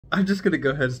I'm just gonna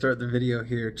go ahead and start the video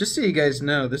here. Just so you guys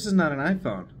know, this is not an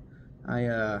iPhone.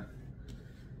 I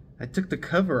took the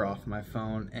cover off my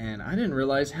phone and I didn't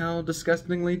realize how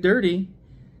disgustingly dirty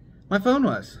my phone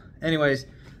was. Anyways,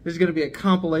 this is gonna be a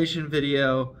compilation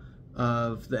video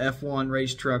of the F1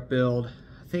 race truck build.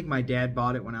 I think my dad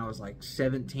bought it when I was like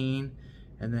 17,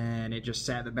 and then it just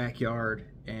sat in the backyard.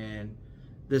 And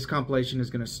this compilation is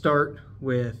gonna start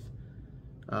with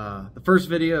the first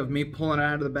video of me pulling it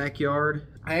out of the backyard.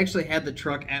 I actually had the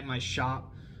truck at my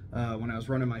shop when I was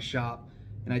running my shop,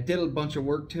 and I did a bunch of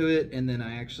work to it, and then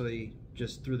I actually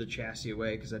just threw the chassis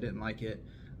away because I didn't like it.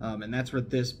 And that's where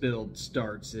this build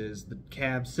starts, is the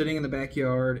cab sitting in the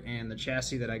backyard and the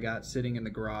chassis that I got sitting in the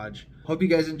garage. Hope you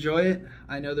guys enjoy it.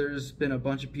 I know there's been a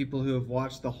bunch of people who have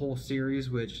watched the whole series,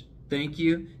 which thank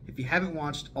you. If you haven't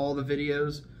watched all the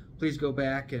videos, please go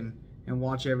back and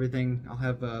watch everything. I'll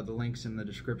have the links in the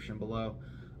description below.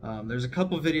 There's a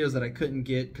couple videos that I couldn't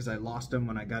get because I lost them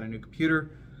when I got a new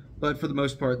computer, but for the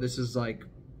most part, this is like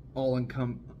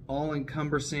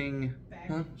all-encompassing.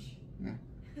 Huh? Yeah.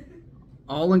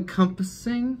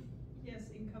 All-encompassing? Yes,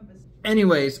 encompassing.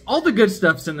 Anyways, all the good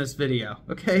stuff's in this video,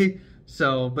 okay?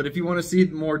 So, but if you want to see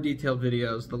more detailed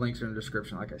videos, the links are in the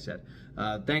description, like I said.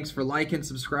 Thanks for liking,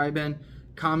 subscribing,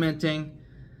 commenting.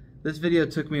 This video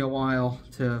took me a while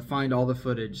to find all the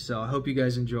footage, so I hope you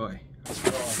guys enjoy.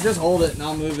 Just hold it and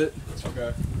I'll move it.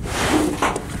 Okay.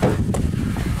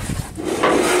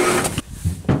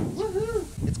 Woohoo!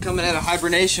 It's coming out of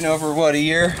hibernation over, what, a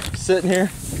year? Sitting here?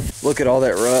 Look at all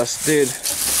that rust, dude.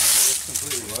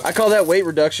 I call that weight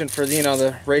reduction for the,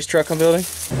 the race truck I'm building.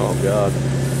 Oh God.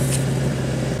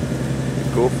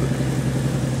 Cool.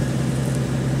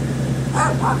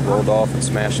 Rolled off and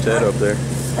smashed head up there.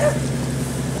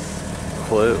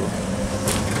 Clue.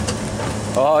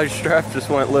 Oh, your strap just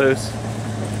went loose.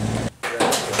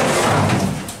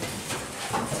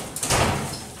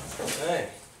 Hey.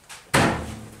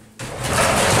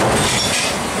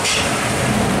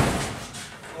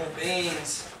 Oh,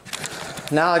 beans.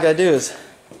 Now all I gotta do is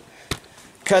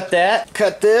cut that,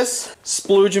 cut this,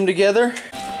 splooge them together.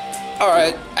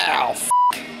 Alright, ow, f***.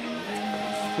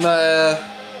 I'm gonna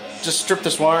just strip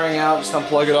this wiring out, just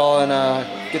unplug it all, and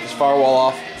get this firewall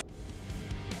off.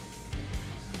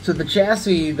 So the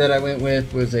chassis that I went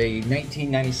with was a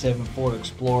 1997 Ford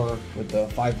Explorer with the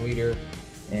 5-liter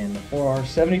and the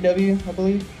 4R70W, I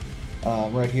believe.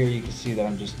 Right here you can see that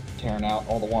I'm just tearing out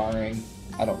all the wiring.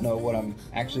 I don't know what I'm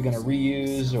actually going to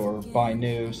reuse or buy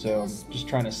new, so I'm just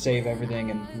trying to save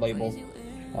everything and label.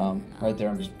 Right there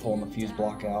I'm just pulling the fuse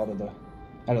block out of the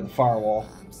firewall.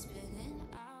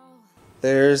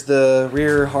 There's the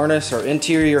rear harness or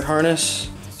interior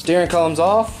harness. Steering column's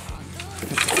off.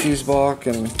 Fuse block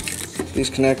and these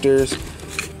connectors. I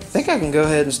think I can go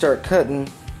ahead and start cutting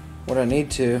what I need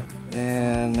to,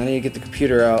 and I need to get the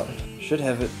computer out. Should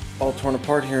have it all torn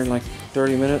apart here in like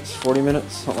 30 minutes, 40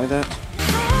 minutes, something like that.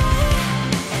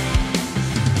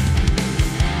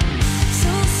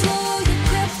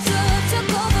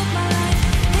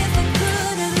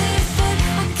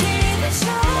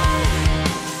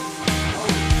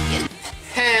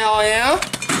 Hell yeah!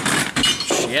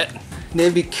 Shit. Need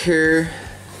to be careful.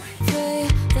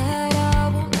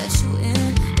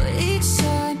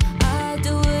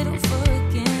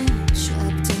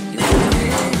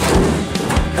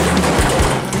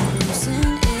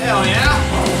 Hell yeah!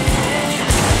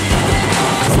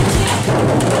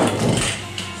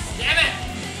 Damn it!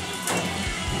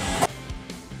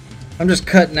 I'm just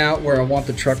cutting out where I want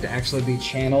the truck to actually be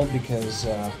channeled because,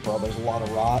 well, there's a lot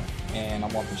of rot, and I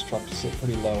want this truck to sit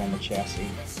pretty low on the chassis.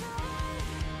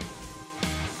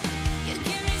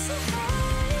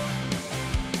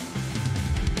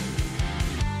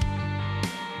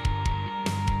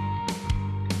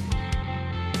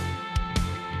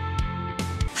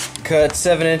 Cut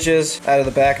 7 inches out of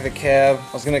the back of the cab.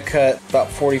 I was gonna cut about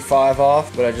 45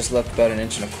 off, but I just left about 1.25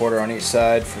 inches on each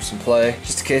side for some play,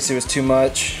 just in case it was too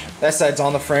much. That side's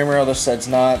on the frame rail, this side's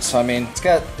not, so I mean, it's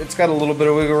got a little bit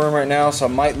of wiggle room right now, so I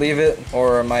might leave it,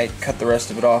 or I might cut the rest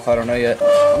of it off, I don't know yet.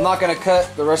 I'm not gonna cut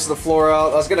the rest of the floor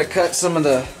out. I was gonna cut some of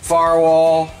the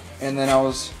firewall, and then I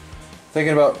was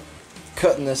thinking about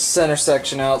cutting this center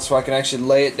section out so I can actually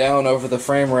lay it down over the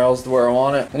frame rails to where I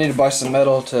want it. I need to buy some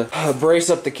metal to brace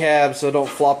up the cab so it don't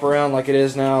flop around like it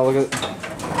is now. Look at,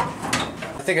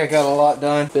 I think I got a lot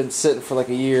done. Been sitting for like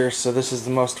a year, so this is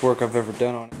the most work I've ever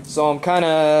done on it. So I'm kind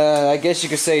of, I guess you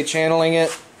could say, channeling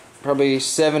it, probably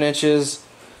 7 inches,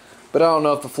 but I don't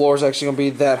know if the floor is actually going to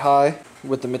be that high.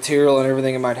 With the material and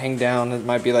everything, it might hang down. It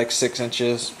might be like 6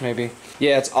 inches, maybe.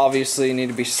 Yeah, it's obviously need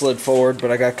to be slid forward, but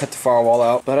I gotta cut the firewall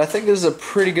out. But I think this is a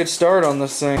pretty good start on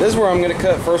this thing. This is where I'm gonna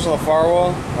cut first on the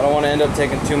firewall. I don't want to end up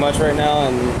taking too much right now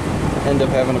and end up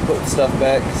having to put stuff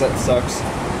back, because that sucks.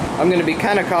 I'm gonna be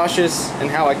kind of cautious in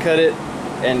how I cut it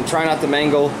and try not to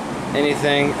mangle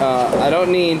anything. I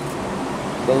don't need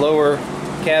the lower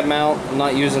cab mount. I'm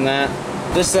not using that.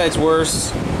 This side's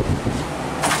worse.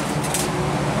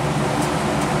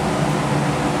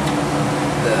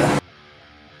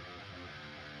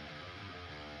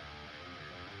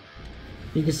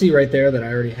 You can see right there that I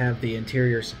already have the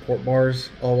interior support bars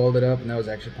all welded up, and that was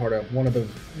actually part of one of the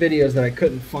videos that I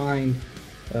couldn't find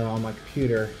on my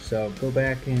computer. So go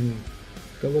back and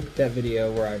go look at that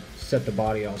video where I set the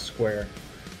body all square.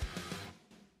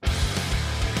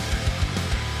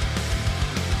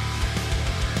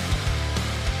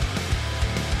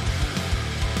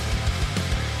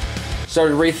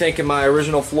 Started rethinking my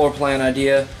original floor plan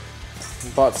idea.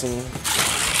 Bought some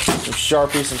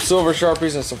Sharpies, some silver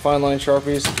Sharpies and some fine line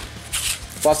Sharpies.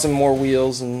 Bought some more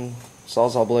wheels and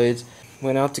Sawzall blades.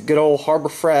 Went out to good old Harbor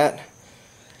Frat.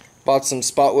 Bought some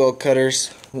spot weld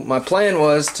cutters. My plan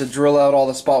was to drill out all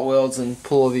the spot welds and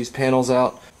pull these panels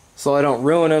out so I don't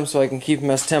ruin them, so I can keep them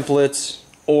as templates,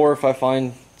 or if I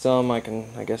find some I can,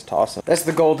 I guess, toss them. That's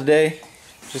the goal today.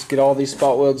 Just get all these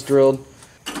spot welds drilled.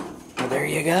 Well, there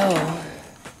you go.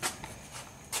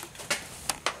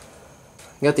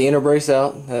 Got the inner brace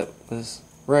out. That was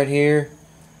right here,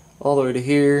 all the way to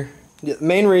here. The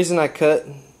main reason I cut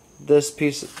this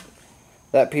piece,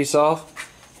 that piece off,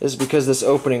 is because this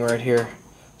opening right here.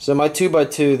 So my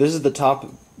 2x2, this is the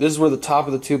top. This is where the top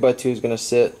of the 2x2 is going to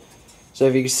sit. So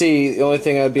if you can see, the only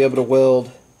thing I'd be able to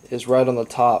weld is right on the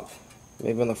top,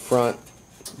 maybe on the front.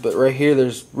 But right here,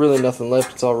 there's really nothing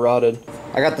left. It's all rotted.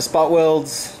 I got the spot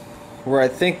welds where I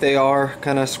think they are,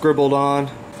 kind of scribbled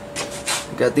on.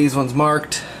 Got these ones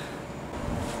marked.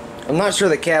 I'm not sure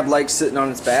the cab likes sitting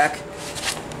on its back.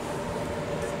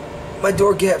 My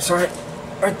door gaps aren't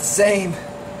the same.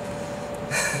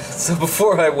 So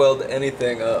before I weld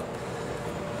anything up,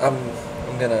 I'm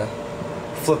gonna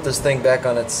flip this thing back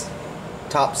on its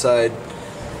top side.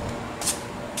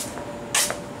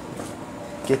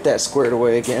 Get that squared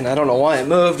away again. I don't know why it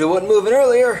moved. It wasn't moving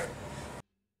earlier.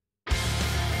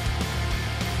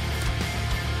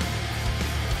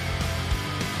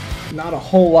 Not a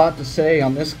whole lot to say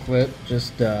on this clip,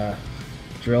 just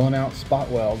drilling out spot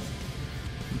welds.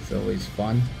 It's always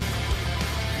fun.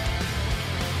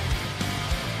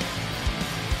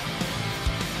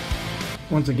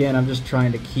 Once again, I'm just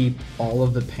trying to keep all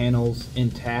of the panels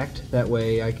intact, that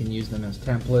way I can use them as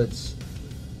templates.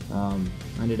 I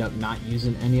ended up not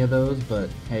using any of those, but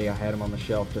hey, I had them on the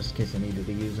shelf just in case I needed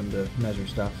to use them to measure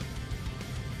stuff.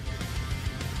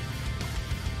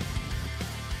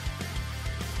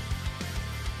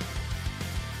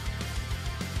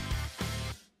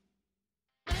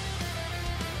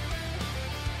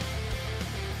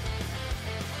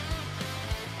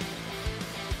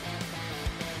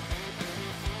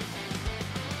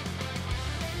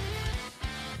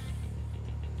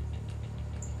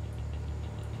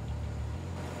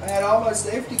 I had all my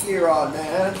safety gear on,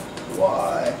 man.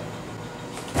 Why?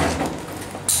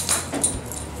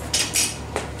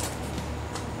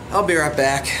 I'll be right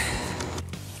back.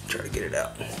 Try to get it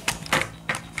out.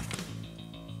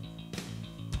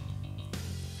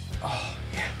 Oh,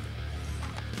 yeah.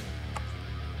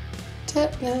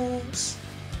 Tetanus.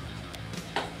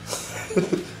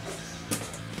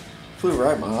 Flew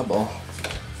right in my eyeball.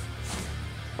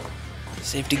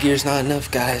 Safety gear's not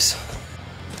enough, guys.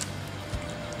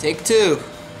 Take two.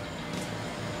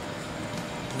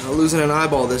 Not losing an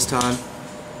eyeball this time.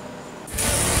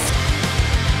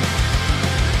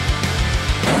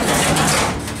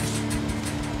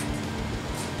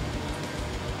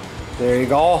 There you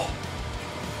go.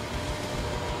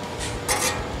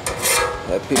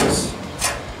 That piece.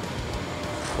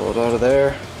 Pull it out of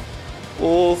there.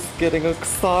 Oh, it's getting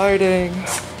exciting.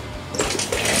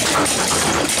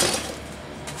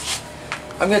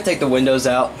 I'm gonna take the windows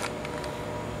out.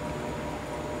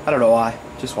 I don't know why,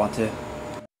 just want to.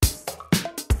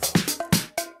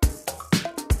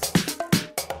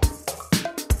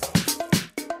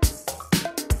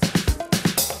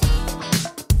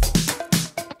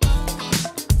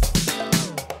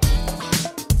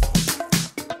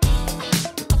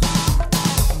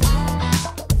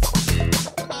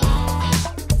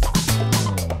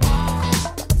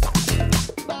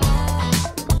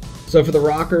 So for the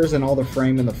rockers and all the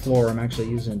frame and the floor, I'm actually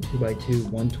using 2x2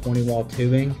 120 wall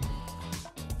tubing.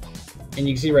 And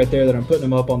you can see right there that I'm putting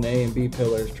them up on the A and B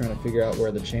pillars, trying to figure out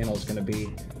where the channel is going to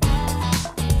be.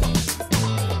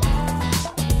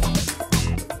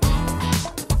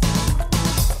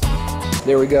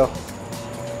 There we go.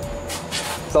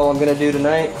 That's all I'm gonna do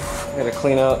tonight. I gotta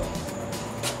clean up.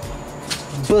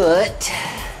 But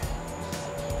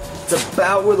it's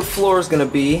about where the floor is gonna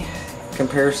be in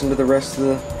comparison to the rest of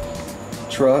the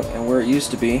truck and where it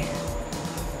used to be.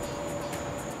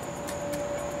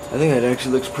 I think that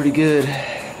actually looks pretty good.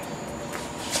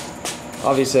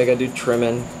 Obviously I gotta do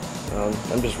trimming.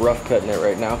 I'm just rough cutting it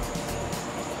right now.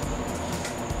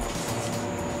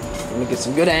 Let me get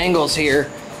some good angles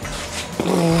here.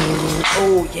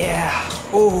 Oh yeah.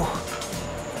 Oh.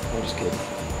 I'm just kidding.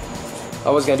 I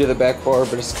was gonna do the back bar,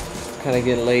 but it's kind of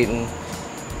getting late and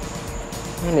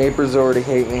my neighbors already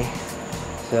hate me.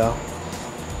 So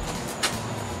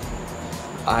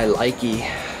I likey.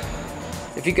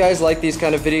 If you guys like these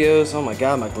kind of videos, oh my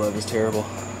god, my glove is terrible.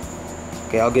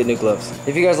 Okay, I'll get new gloves.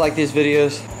 If you guys like these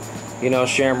videos, you know,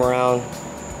 share them around.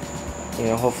 You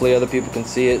know, hopefully other people can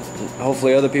see it.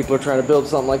 Hopefully other people are trying to build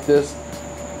something like this.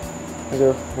 Like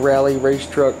a rally race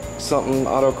truck, something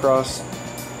autocross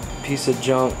piece of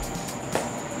junk.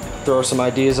 Throw some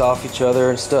ideas off each other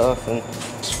and stuff. And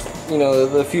you know,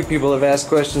 the few people have asked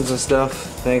questions and stuff.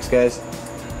 Thanks, guys.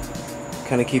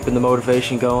 Kind of keeping the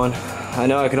motivation going. I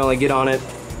know I can only get on it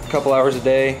a couple hours a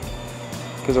day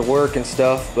because of work and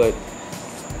stuff, but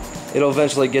it'll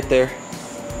eventually get there.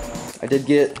 I did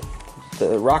get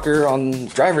the rocker on the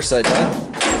driver's side done.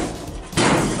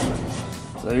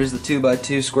 So here's the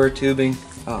 2x2 square tubing.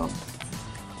 Got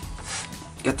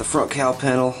the front cowl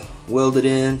panel welded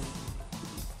in,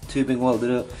 tubing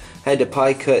welded up. Had to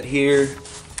pie cut here,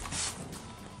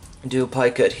 do a pie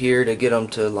cut here to get them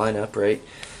to line up right.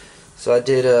 So I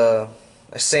did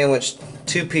I sandwiched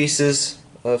 2 pieces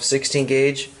of 16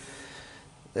 gauge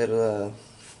that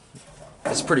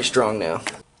it's pretty strong now.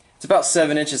 It's about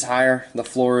 7 inches higher, the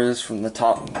floor is, from the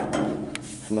top,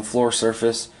 from the floor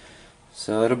surface.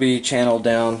 So it'll be channeled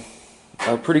down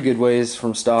a pretty good ways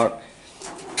from stock.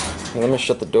 Here, let me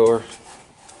shut the door.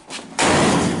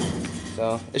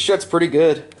 So it shuts pretty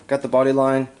good. Got the body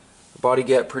line, the body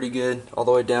gap pretty good all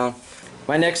the way down.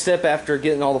 My next step after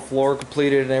getting all the floor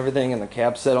completed and everything and the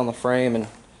cab set on the frame and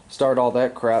start all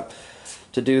that crap,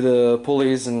 to do the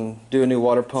pulleys and do a new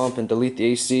water pump and delete the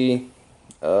AC.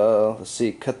 Let's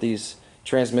see, cut these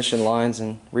transmission lines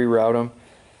and reroute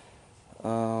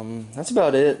them. That's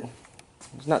about it.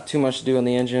 There's not too much to do on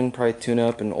the engine. Probably tune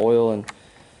up and oil and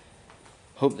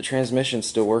hope the transmission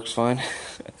still works fine.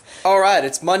 Alright,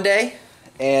 it's Monday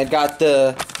and got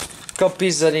the couple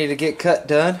pieces I need to get cut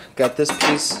done. Got this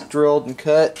piece drilled and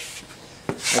cut.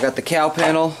 I got the cowl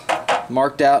panel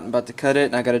marked out and about to cut it,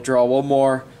 and I got to draw one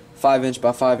more 5-inch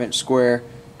by 5-inch square,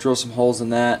 drill some holes in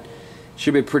that.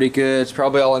 Should be pretty good. It's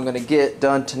probably all I'm going to get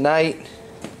done tonight.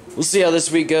 We'll see how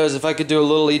this week goes. If I could do a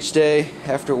little each day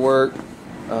after work,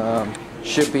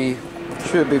 should be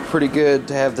pretty good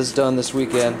to have this done this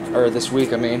weekend, or this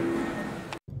week I mean.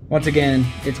 Once again,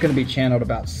 it's going to be channeled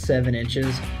about 7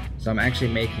 inches. So I'm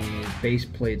actually making these base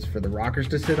plates for the rockers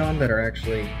to sit on that are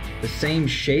actually the same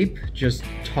shape, just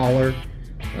taller.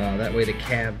 That way the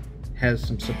cab has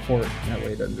some support. That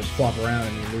way it doesn't just flop around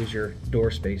and you lose your door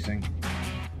spacing.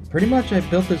 Pretty much I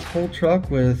built this whole truck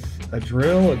with a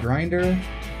drill, a grinder,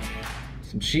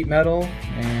 some sheet metal,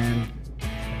 and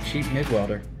a cheap MIG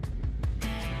welder. You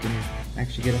can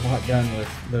actually get a lot done with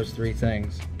those 3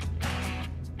 things.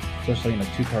 Especially in a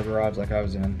 2-car garage like I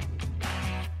was in.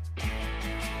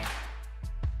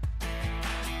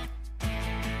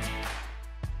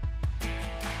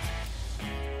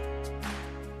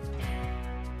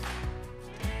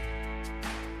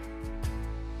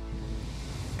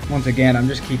 Once again, I'm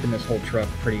just keeping this whole truck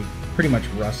pretty much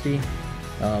rusty,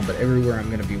 but everywhere I'm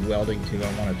going to be welding to,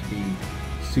 I want it to be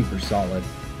super solid.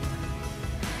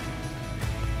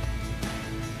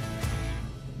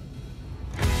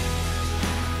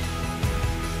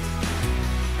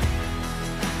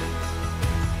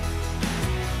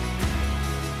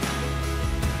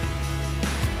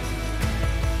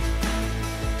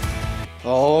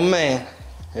 Oh man,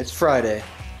 it's Friday.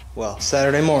 Well,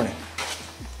 Saturday morning.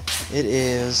 It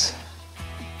is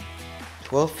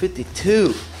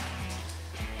 12:52.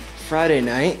 Friday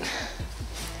night.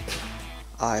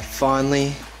 I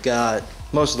finally got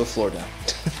most of the floor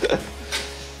done.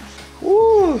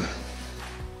 Woo!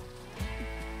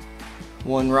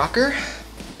 1 rocker,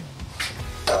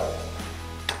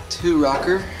 2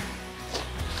 rocker,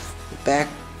 back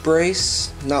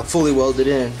brace, not fully welded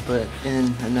in, but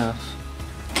in enough.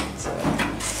 So.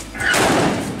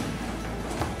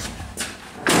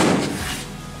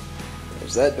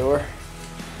 There's that door.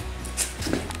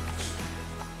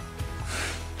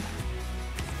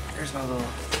 There's my little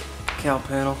cowl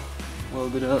panel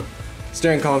welded up.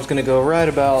 Steering column's gonna go right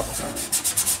about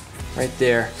right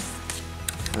there.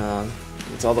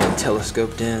 It's all the way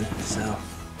telescoped in, so.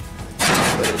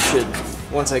 But it should,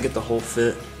 once I get the whole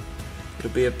fit,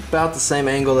 it'll be about the same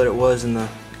angle that it was in the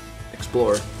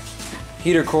Explorer.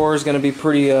 Heater core is going to be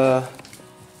pretty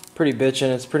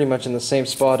bitchin'. It's pretty much in the same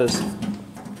spot as,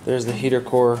 there's the heater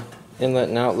core inlet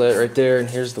and outlet right there, and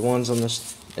here's the ones on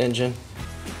this engine.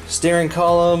 Steering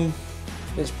column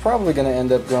is probably going to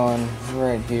end up going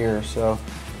right here, so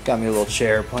got me a little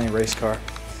chair playing race car.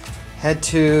 Had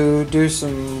to do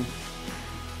some,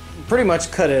 pretty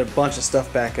much cut a bunch of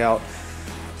stuff back out.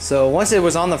 So once it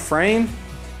was on the frame,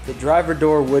 the driver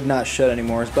door would not shut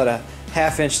anymore. It's about a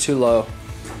 ½ inch too low.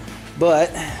 But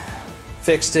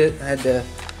fixed it. I had to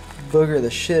booger the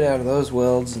shit out of those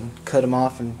welds and cut them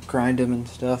off and grind them and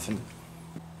stuff. And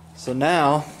so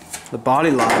now the body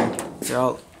line,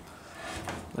 y'all,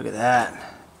 look at that.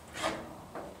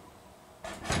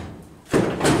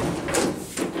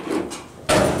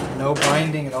 No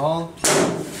binding at all.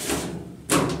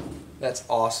 That's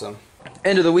awesome.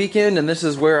 End of the weekend, and this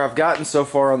is where I've gotten so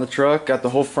far on the truck. Got the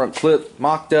whole front clip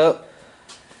mocked up.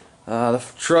 The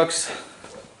truck's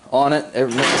on it.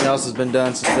 Everything else has been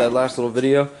done since that last little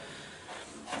video.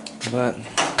 But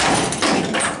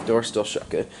door's still shut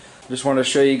good. Just wanted to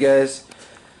show you guys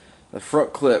the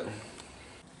front clip.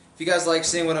 If you guys like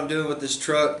seeing what I'm doing with this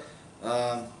truck,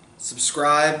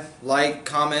 subscribe, like,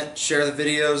 comment, share the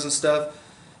videos and stuff.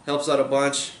 Helps out a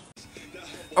bunch.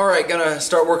 Alright, gonna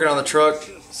start working on the truck.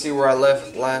 See where I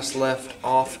last left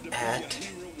off at.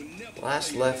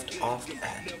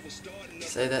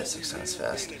 Say that 6 times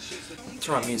fast.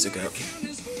 Turn my music up.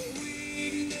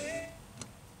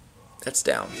 That's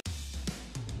down.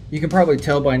 You can probably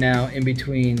tell by now, in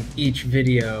between each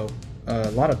video,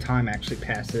 a lot of time actually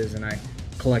passes and I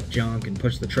collect junk and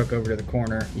push the truck over to the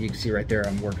corner. You can see right there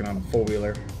I'm working on a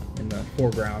four-wheeler in the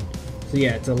foreground. So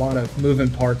yeah, it's a lot of moving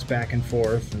parts back and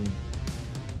forth, and it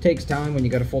takes time when you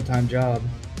got a full-time job.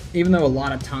 Even though a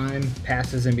lot of time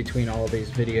passes in between all of these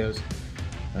videos,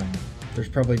 there's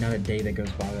probably not a day that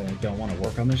goes by that I don't want to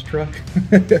work on this truck.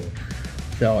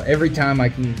 So every time I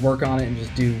can work on it and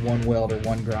just do one weld or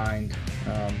one grind,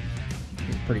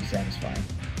 it's pretty satisfying.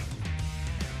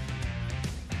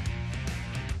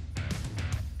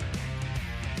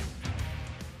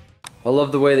 I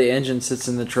love the way the engine sits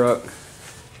in the truck.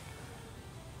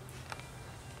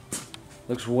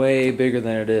 Looks way bigger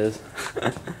than it is.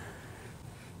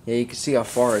 Yeah, you can see how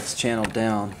far it's channeled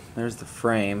down. There's the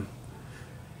frame.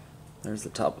 There's the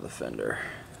top of the fender.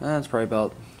 That's probably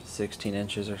about 16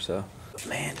 inches or so.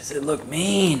 Man, does it look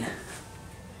mean.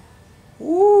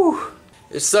 Woo!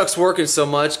 It sucks working so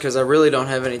much because I really don't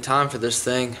have any time for this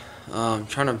thing.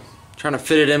 Trying to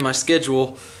fit it in my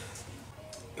schedule.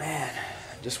 Man,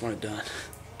 I just want it done.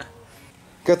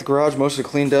 Got the garage mostly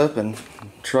cleaned up and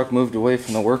truck moved away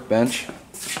from the workbench.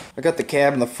 I got the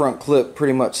cab and the front clip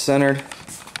pretty much centered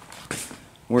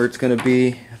where it's going to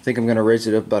be. I think I'm going to raise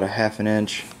it up about a ½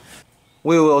 inch.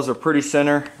 Wheel wells are pretty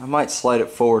center. I might slide it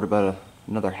forward about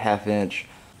another ½ inch.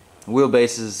 The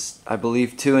wheelbase is, I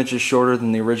believe, 2 inches shorter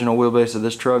than the original wheelbase of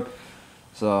this truck.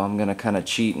 So I'm going to kind of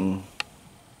cheat and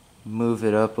move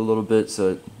it up a little bit so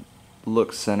it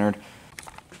looks centered.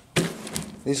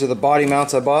 These are the body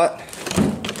mounts I bought.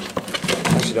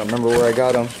 Actually don't remember where I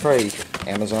got them. Probably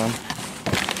Amazon.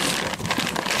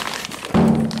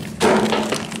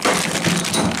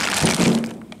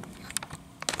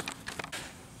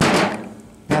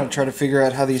 Now to try to figure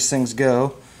out how these things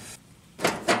go.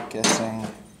 Guessing.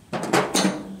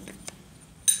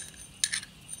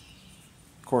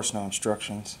 Of course, no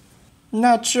instructions.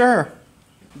 Not sure.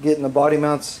 Getting the body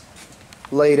mounts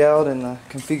laid out in the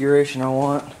configuration I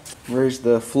want. Raise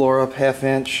the floor up ½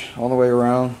 inch all the way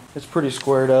around. It's pretty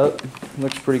squared up.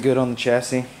 Looks pretty good on the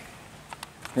chassis.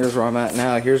 Here's where I'm at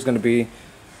now. Here's going to be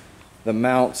the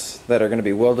mounts that are going to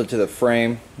be welded to the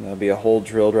frame. There'll be a hole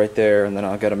drilled right there, and then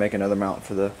I've got to make another mount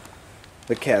for the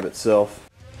cab itself.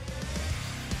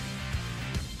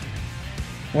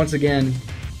 Once again,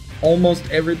 almost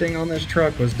everything on this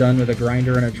truck was done with a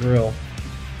grinder and a drill.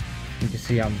 You can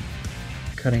see I'm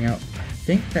cutting out, I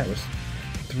think that was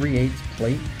 3/8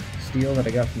 plate steel that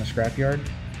I got from the scrapyard.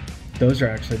 Those are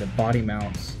actually the body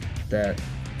mounts that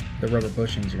the rubber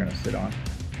bushings are going to sit on.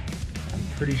 I'm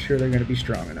pretty sure they're going to be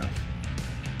strong enough.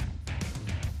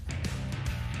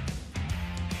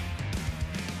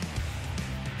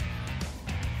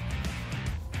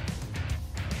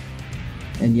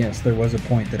 And yes, there was a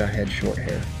point that I had short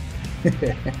hair.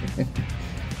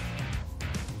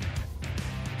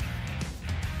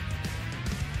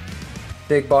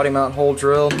 Big body mount hole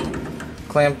drilled,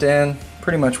 clamped in,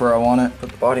 pretty much where I want it. Put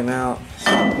the body mount.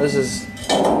 This is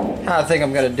how I think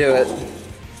I'm going to do it.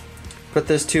 Put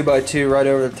this 2x2 right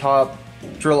over the top,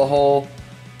 drill a hole,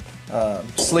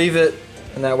 sleeve it,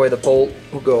 and that way the bolt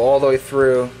will go all the way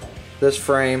through this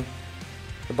frame,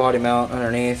 the body mount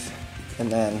underneath,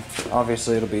 and then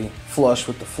obviously it'll be flush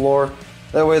with the floor.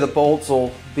 That way the bolts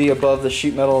will be above the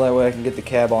sheet metal, that way I can get the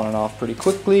cab on and off pretty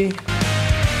quickly.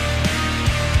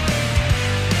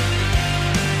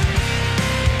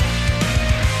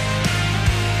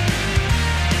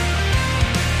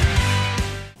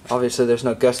 Obviously there's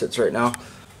no gussets right now.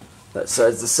 That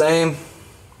side's the same.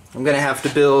 I'm gonna have to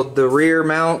build the rear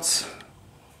mounts,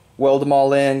 weld them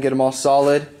all in, get them all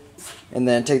solid, and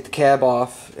then take the cab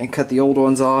off and cut the old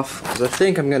ones off. Because I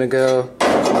think I'm gonna go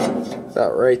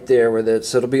about right there with it.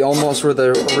 So it'll be almost where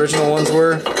the original ones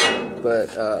were,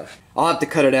 but I'll have to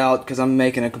cut it out because I'm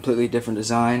making a completely different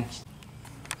design.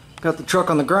 Got the truck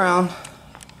on the ground.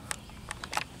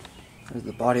 There's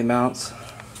the body mounts.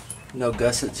 No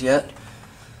gussets yet.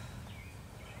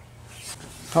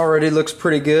 Already looks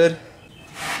pretty good.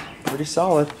 Pretty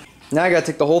solid. Now I gotta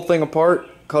take the whole thing apart,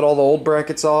 cut all the old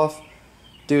brackets off,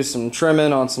 do some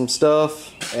trimming on some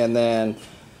stuff, and then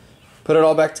put it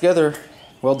all back together,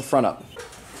 weld the front up.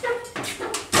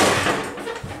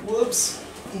 Whoops.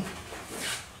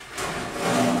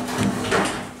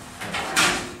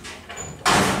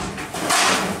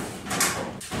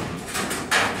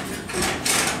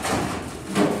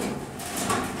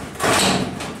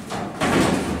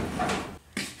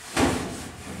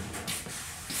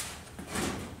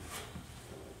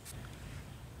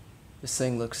 This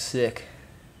thing looks sick.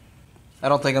 I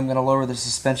don't think I'm gonna lower the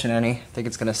suspension any. I think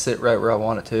it's gonna sit right where I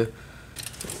want it to.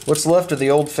 What's left of the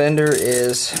old fender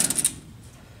is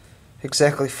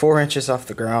exactly 4 inches off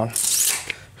the ground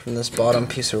from this bottom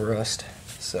piece of rust.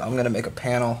 So I'm gonna make a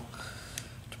panel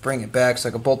to bring it back so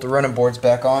I can bolt the running boards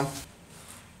back on.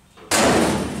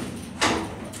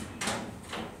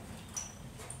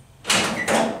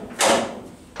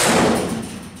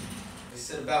 They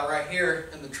sit about right here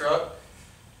in the truck.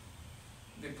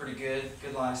 Be pretty good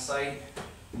line of sight.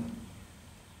 I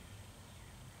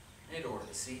need to order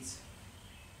the seats.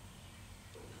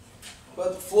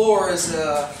 But the floor is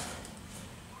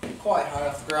quite high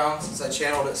off the ground since I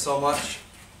channeled it so much.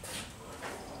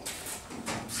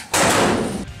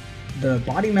 The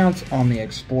body mounts on the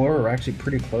Explorer are actually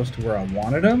pretty close to where I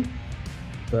wanted them,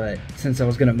 but since I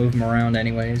was going to move them around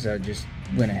anyways, I just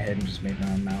went ahead and just made my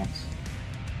own mounts.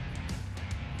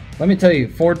 Let me tell you,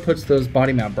 Ford puts those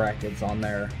body mount brackets on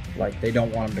there like they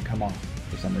don't want them to come off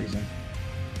for some reason.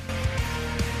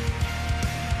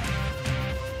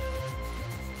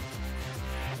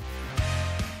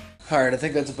 Alright, I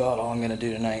think that's about all I'm going to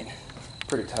do tonight.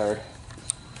 Pretty tired.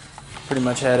 Pretty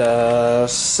much had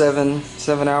 7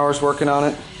 hours working on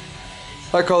it.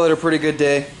 I call it a pretty good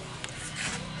day.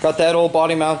 Got that old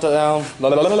body mount down.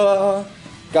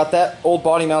 Got that old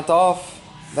body mount off.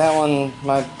 That one,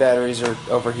 my batteries are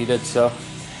overheated, so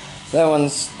that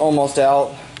one's almost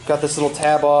out. Got this little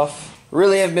tab off.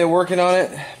 Really haven't been working on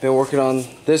it. Been working on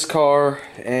this car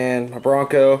and my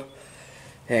Bronco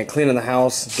and cleaning the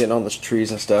house, getting all the trees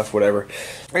and stuff, whatever.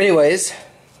 Anyways,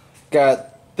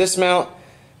 got this mount,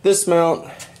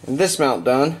 and this mount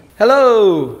done.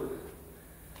 Hello!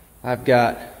 I've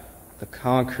got the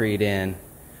concrete in.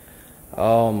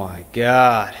 Oh my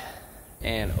God.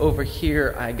 And over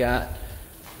here I got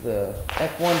the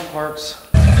F1 parts.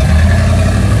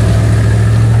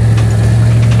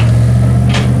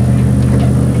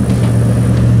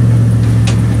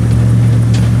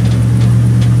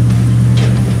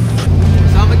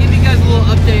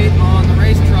 Update on the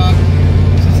race truck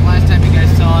since the last time you guys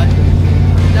saw it.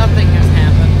 Nothing has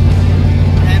happened.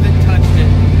 I haven't touched it,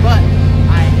 but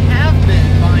I have been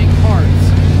buying parts.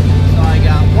 So I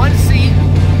got one seat.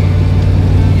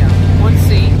 Yeah, one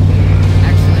seat.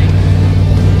 Actually,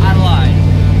 I lied.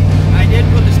 I did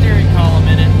put the steering column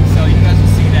in it, so you guys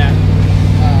will see that.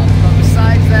 But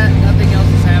besides that, nothing else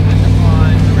has happened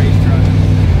on the race truck.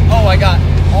 Oh, I got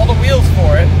all the wheels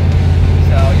for it,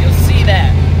 so you'll see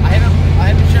that. I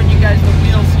haven't shown you guys the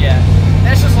wheels yet.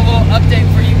 That's just a little update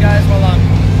for you guys while I'm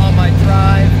on my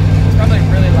drive. It's probably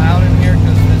really loud in here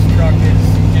because this truck is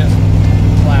just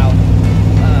loud.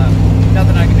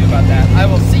 Nothing I can do about that. I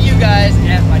will see you guys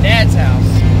at my dad's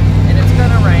house, and it's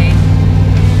gonna rain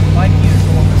like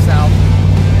usual in the south.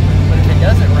 But if it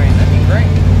doesn't rain, that'd be great.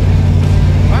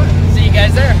 All right, see you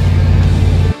guys there.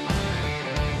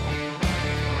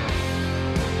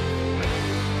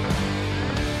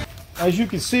 As you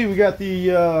can see, we got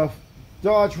the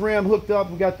Dodge Ram hooked up.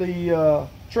 We got the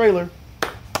trailer.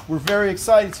 We're very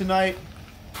excited tonight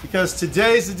because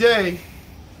today's the day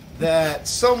that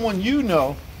someone you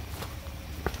know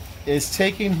is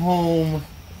taking home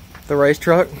The race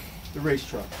truck? the race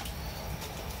truck.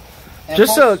 And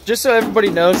Just so everybody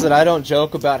knows that I don't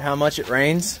joke about how much it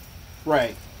rains.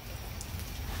 Right.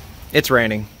 It's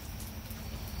raining.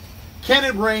 Can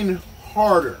it rain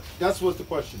harder? That's what the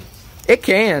question is. It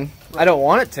can. I don't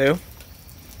want it to.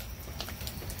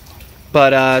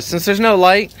 But since there's no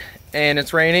light and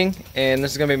it's raining and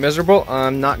this is going to be miserable,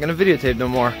 I'm not going to videotape no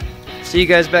more. See you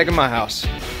guys back in my house.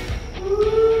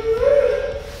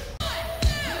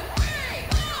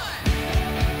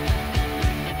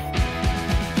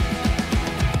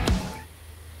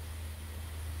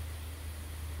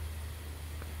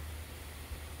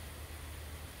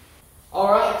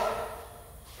 Alright,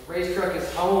 the race truck is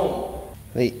home.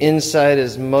 The inside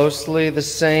is mostly the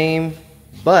same,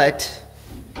 but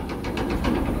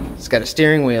it's got a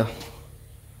steering wheel.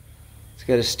 It's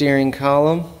got a steering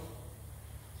column.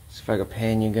 See if I can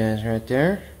pan you guys right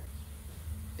there.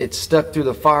 It's stuck through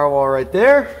the firewall right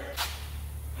there.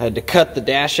 I had to cut the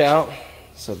dash out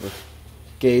so the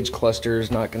gauge cluster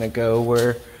is not going to go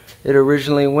where it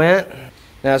originally went.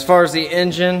 Now as far as the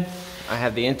engine, I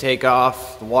have the intake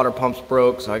off, the water pump's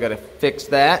broke, so I gotta fix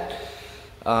that.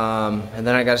 And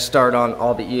then I gotta start on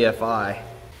all the EFI.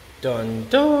 Dun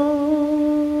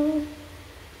dun!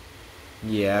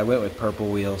 Yeah, I went with purple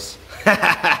wheels.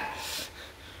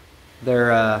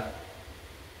 They're,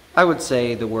 I would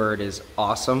say the word is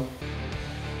awesome.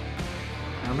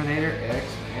 Terminator X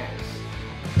Max.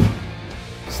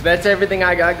 So that's everything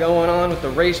I got going on with the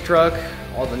race truck,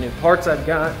 all the new parts I've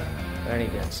got that I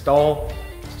need to install.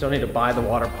 Still need to buy the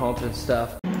water pump and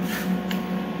stuff.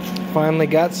 Finally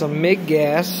got some MIG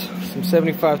gas, some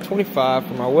 7525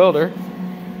 for my welder.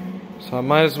 So I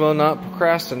might as well not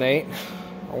procrastinate.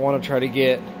 I want to try to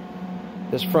get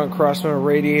this front crossmember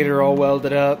radiator all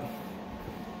welded up,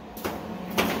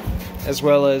 as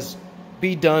well as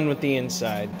be done with the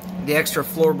inside. The extra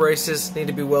floor braces need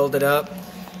to be welded up,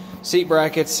 seat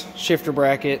brackets, shifter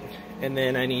bracket, and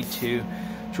then I need to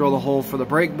drill the hole for the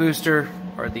brake booster,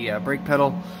 or the brake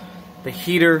pedal, the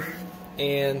heater,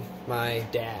 and my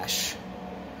dash.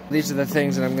 These are the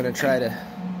things that I'm going to try to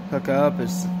hook up.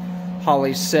 Is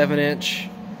Holley's 7-inch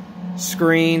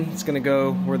screen. It's going to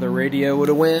go where the radio would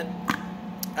have went.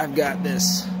 I've got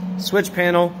this switch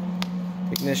panel,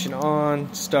 ignition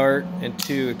on, start, and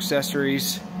 2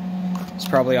 accessories. It's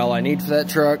probably all I need for that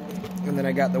truck. And then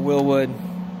I got the Willwood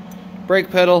brake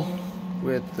pedal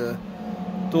with the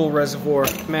dual reservoir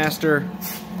master,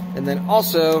 and then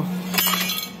also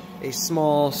a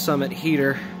small Summit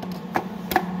heater.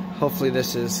 Hopefully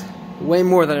this is way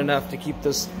more than enough to keep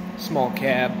this small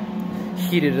cab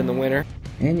heated in the winter.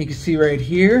 And you can see right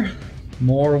here,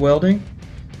 more welding.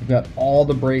 We've got all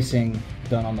the bracing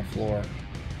done on the floor,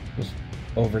 just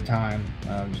over time.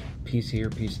 Just piece here,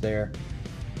 piece there.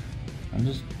 I'm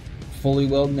just fully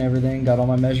welding everything, got all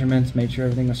my measurements, made sure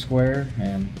everything was square,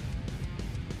 and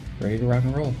ready to rock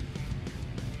and roll.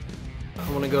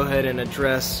 I want to go ahead and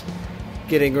address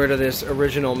getting rid of this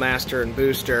original master and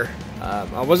booster.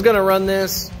 I was going to run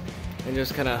this and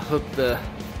just kind of hook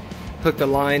the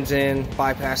lines in,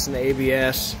 bypassing the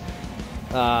ABS.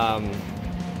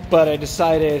 But I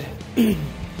decided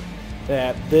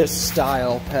that this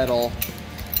style pedal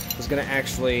was going to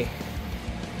actually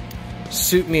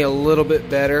suit me a little bit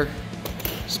better,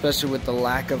 especially with the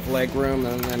lack of leg room.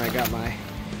 And then I got my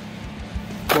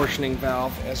portioning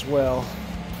valve as well.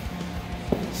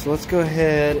 So let's go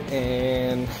ahead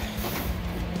and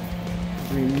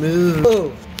remove.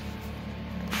 Oh,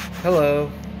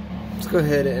 hello. Let's go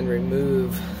ahead and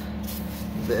remove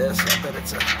this. I bet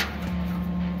it's a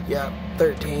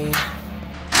 13.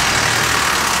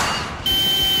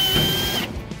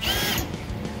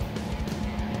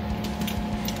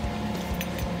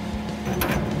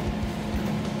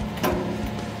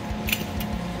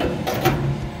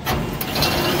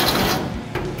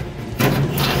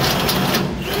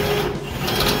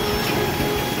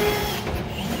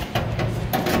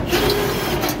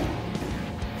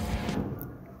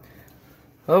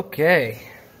 Okay,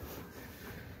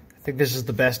 I think this is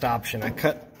the best option. I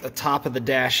cut the top of the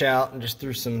dash out and just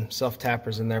threw some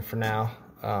self-tappers in there for now.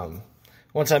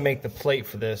 Once I make the plate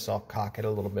for this, I'll cock it a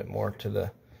little bit more to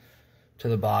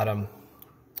the bottom.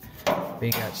 But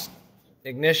you got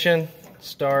ignition,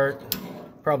 start,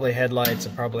 probably headlights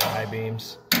and probably high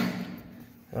beams.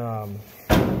 Then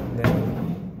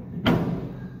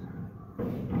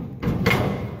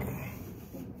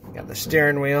got the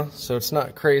steering wheel, so it's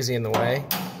not crazy in the way.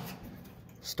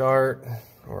 Start,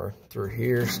 or through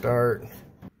here, start.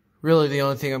 Really the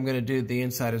only thing I'm going to do to the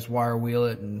inside is wire wheel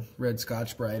it and red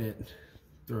Scotch-Brite it,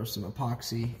 throw some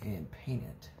epoxy, and paint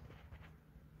it.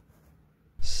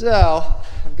 So,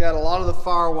 I've got a lot of the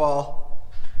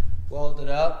firewall welded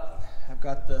up. I've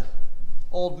got the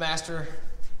old master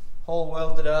hole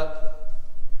welded up.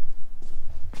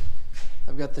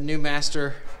 I've got the new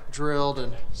master drilled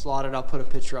and slotted. I'll put a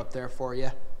picture up there for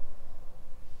you.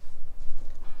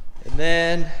 And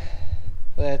then,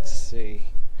 let's see,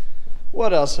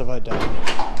 what else have I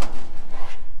done?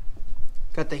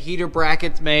 Got the heater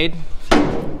brackets made.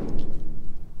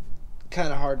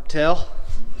 Kind of hard to tell.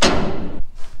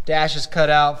 Dash is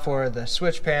cut out for the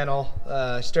switch panel.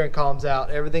 Steering column's out.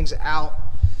 Everything's out.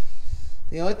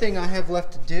 The only thing I have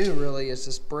left to do really is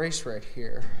this brace right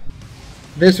here.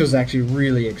 This was actually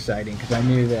really exciting because I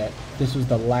knew that this was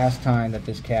the last time that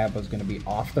this cab was going to be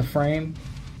off the frame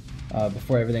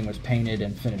before everything was painted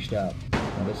and finished up.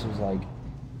 So this was like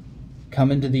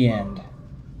coming to the end.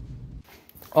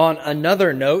 On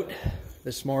another note,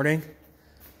 this morning,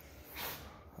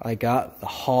 I got the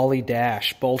Holley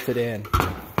dash bolted in.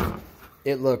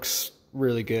 It looks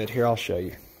really good. Here, I'll show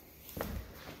you.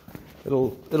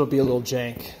 It'll be a little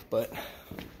jank, but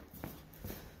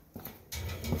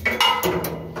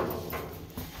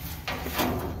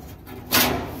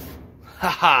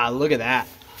haha, look at that.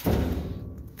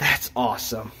 That's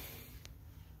awesome.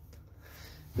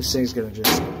 This thing's gonna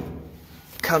just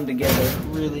come together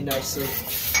really nicely.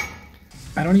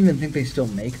 I don't even think they still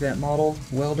make that model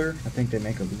welder. I think they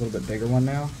make a little bit bigger one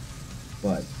now.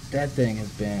 But that thing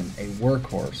has been a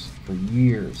workhorse for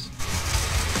years.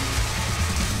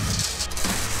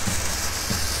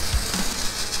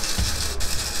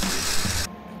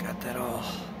 Got that all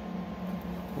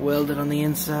welded on the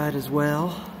inside as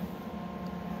well.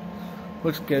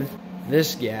 Looks good.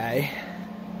 This guy,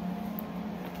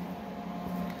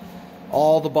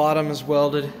 all the bottom is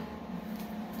welded.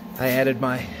 I added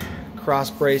my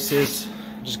cross braces.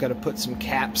 Just got to put some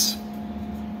caps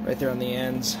right there on the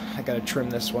ends. I got to trim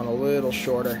this one a little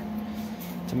shorter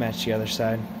to match the other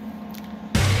side.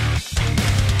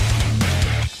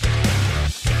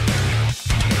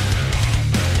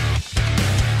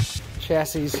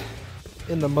 Chassis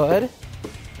in the mud.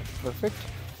 Perfect.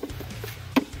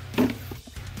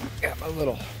 Got my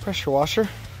little pressure washer.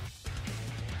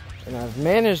 And I've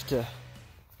managed to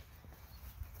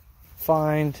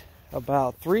find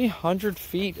about 300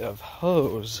 feet of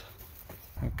hose.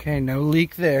 Okay, no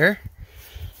leak there.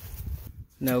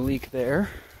 No leak there.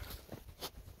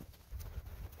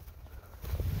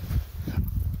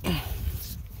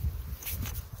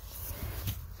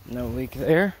 No leak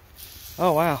there.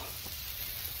 Oh wow.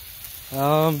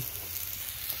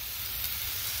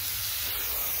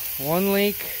 1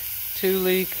 leak, 2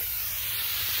 leak,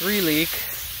 3 leak,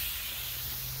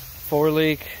 4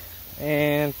 leak,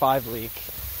 and 5 leak.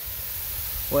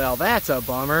 Well, that's a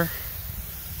bummer.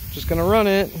 Just gonna run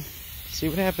it, see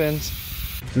what happens.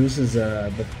 So this is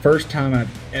the first time I've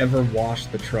ever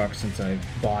washed the truck since I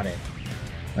bought it.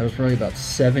 That was probably about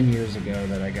 7 years ago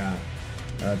that I got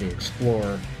the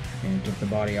Explorer and took the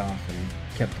body off and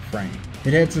kept the frame.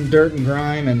 It had some dirt and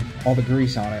grime and all the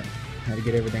grease on it. I had to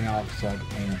get everything off so I could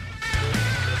paint it.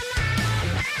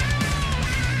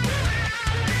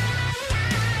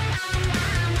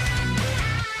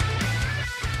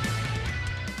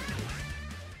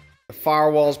 The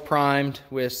firewall's primed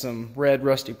with some red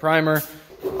rusty primer.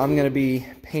 I'm going to be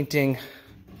painting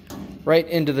right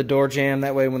into the door jamb.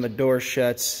 That way when the door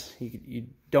shuts, you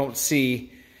don't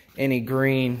see any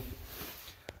green.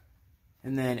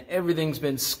 And then everything's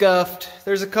been scuffed.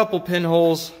 There's a couple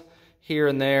pinholes here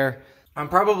and there. I'm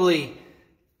probably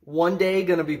one day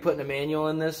going to be putting a manual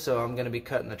in this, so I'm going to be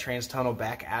cutting the trans tunnel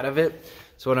back out of it.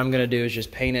 So what I'm going to do is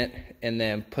just paint it and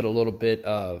then put a little bit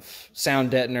of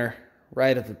sound deadener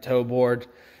right at the toe board.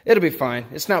 It'll be fine.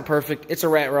 It's not perfect. It's a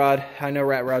rat rod. I know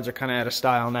rat rods are kind of out of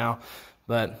style now,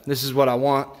 but this is what I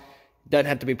want. It doesn't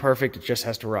have to be perfect. It just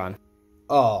has to run.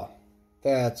 Oh,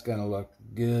 that's going to look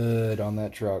good on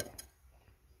that truck.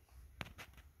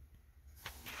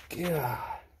 God.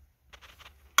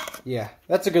 Yeah,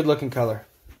 that's a good looking color.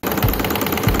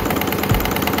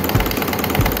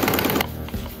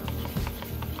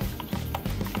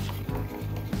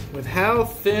 With how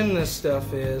thin this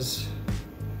stuff is,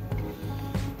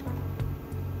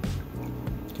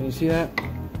 can you see that?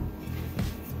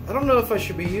 I don't know if I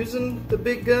should be using the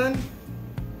big gun,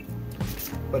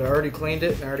 but I already cleaned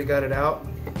it and I already got it out.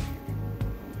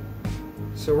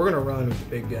 So we're gonna run with the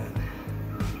big gun.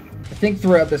 I think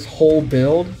throughout this whole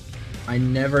build, I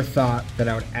never thought that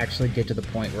I would actually get to the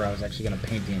point where I was actually going to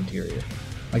paint the interior.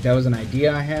 Like, that was an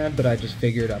idea I had, but I just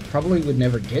figured I probably would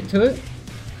never get to it.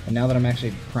 And now that I'm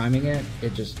actually priming it,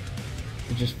 it just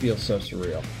feels so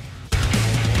surreal.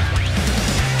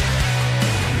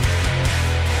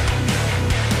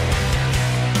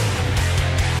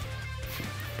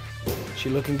 She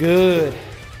looking good.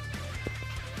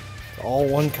 all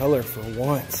one color for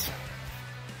once.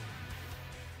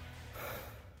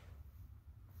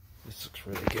 This looks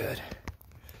really good.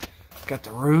 Got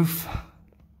the roof. I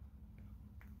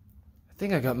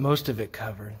think I got most of it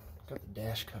covered. Got the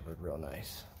dash covered real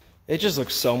nice. It just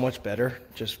looks so much better,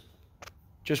 just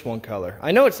one color.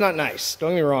 I know it's not nice, don't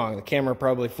get me wrong. The camera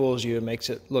probably fools you and makes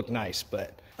it look nice,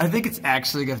 but I think it's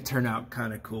actually gonna turn out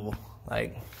kind of cool.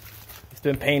 Like, it's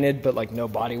been painted, but like no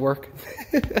body work.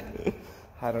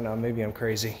 I don't know, maybe I'm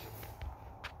crazy.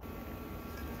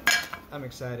 I'm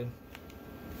excited.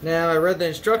 Now, I read the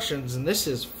instructions, and this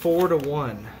is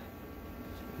 4-to-1,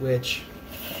 which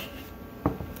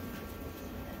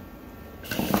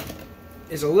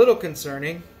is a little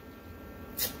concerning,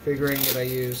 figuring that I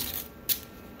used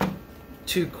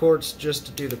 2 quarts just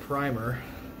to do the primer.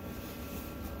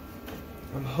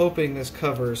 I'm hoping this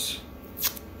covers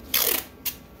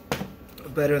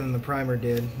better than the primer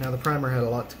did. Now, the primer had a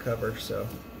lot to cover, so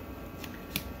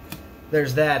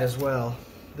there's that as well.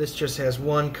 This just has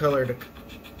one color to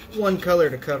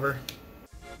cover.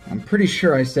 I'm pretty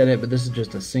sure I said it, but this is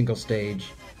just a single stage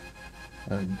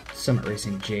Summit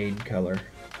Racing Jade color.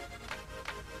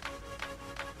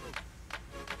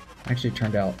 Actually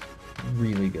turned out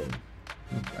really good.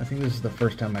 I think this is the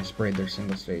first time I sprayed their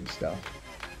single stage stuff.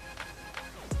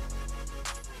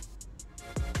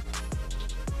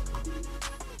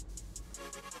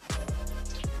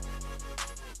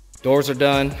 Doors are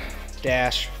done,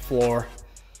 dash, floor,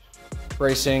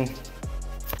 bracing,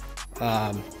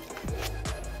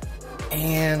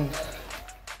 and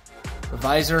the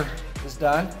visor is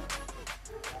done.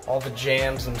 All the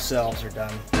jams themselves are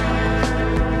done.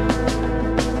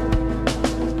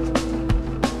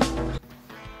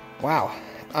 Wow,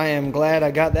 I am glad I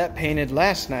got that painted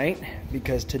last night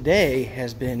because today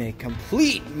has been a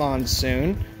complete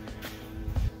monsoon.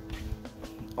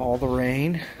 All the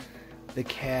rain, the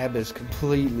cab is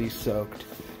completely soaked.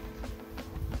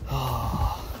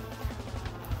 Oh,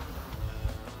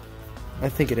 I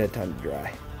think it had time to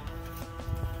dry.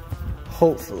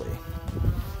 Hopefully.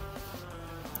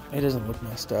 It doesn't look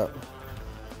messed up.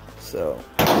 So.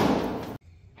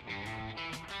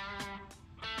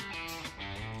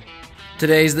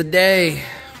 Today's the day.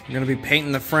 I'm gonna be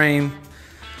painting the frame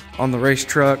on the race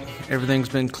truck. Everything's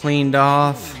been cleaned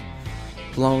off,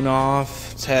 blown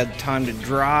off. It's had time to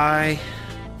dry.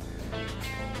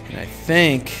 And I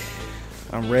think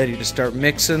I'm ready to start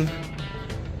mixing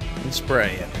and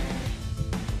spraying.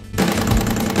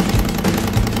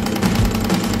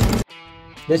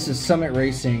 This is Summit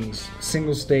Racing's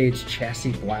single stage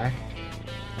chassis black.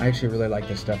 I actually really like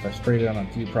this stuff. I've sprayed it on a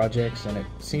few projects and it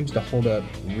seems to hold up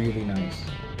really nice.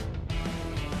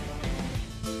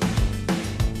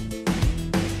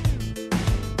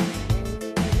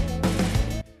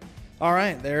 All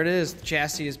right, there it is. The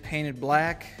chassis is painted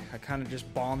black. I kind of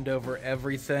just bombed over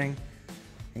everything,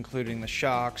 including the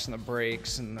shocks and the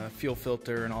brakes and the fuel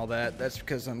filter and all that. That's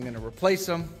because I'm gonna replace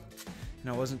them. And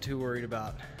I wasn't too worried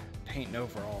about painting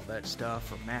over all that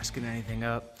stuff or masking anything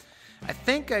up. I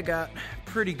think I got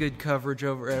pretty good coverage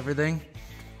over everything.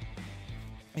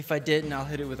 If I didn't, I'll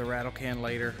hit it with a rattle can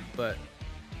later, but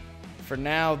for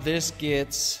now, this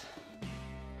gets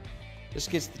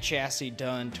the chassis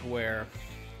done to where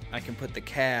I can put the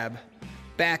cab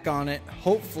back on it,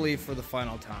 hopefully for the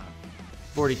final time.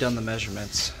 I've already done the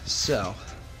measurements, so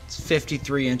it's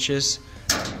 53 inches.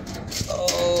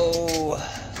 Oh,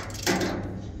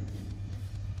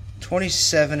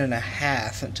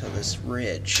 27.5 until this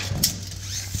ridge.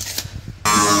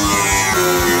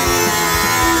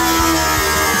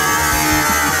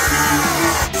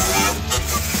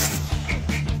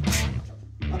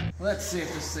 Let's see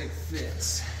if this thing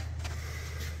fits.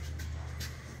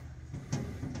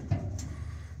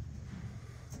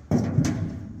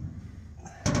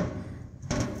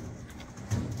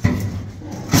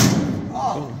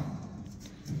 Oh.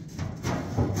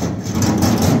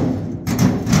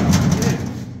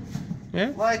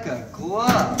 Yeah? Like a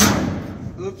glove.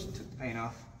 Oops, took the paint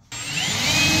off.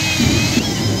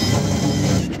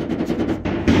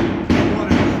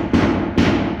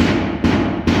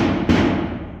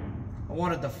 I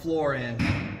wanted the floor in.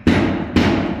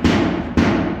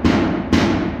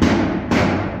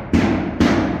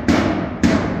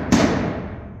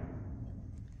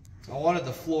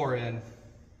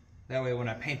 That way when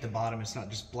I paint the bottom, it's not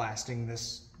just blasting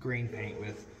this green paint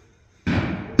with.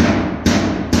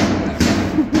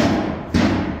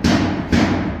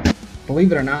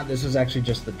 Believe it or not, this was actually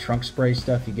just the trunk spray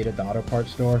stuff you get at the auto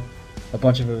parts store. A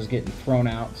bunch of it was getting thrown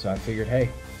out, so I figured, hey,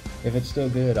 if it's still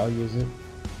good, I'll use it.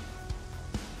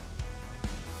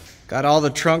 Got all the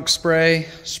trunk spray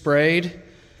sprayed.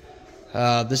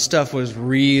 This stuff was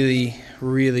really,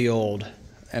 really old,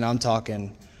 and I'm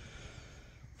talking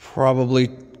probably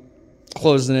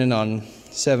closing in on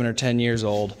 7 or 10 years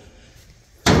old.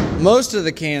 Most of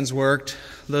the cans worked.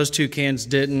 Those 2 cans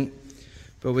didn't,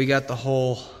 but we got the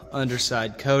whole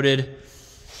underside coated.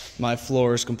 My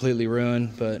floor is completely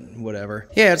ruined, but whatever.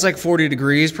 Yeah, it's like 40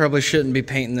 degrees. Probably shouldn't be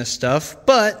painting this stuff,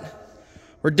 but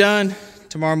we're done.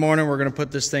 Tomorrow morning, we're gonna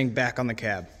put this thing back on the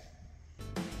cab.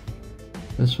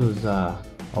 This was a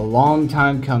long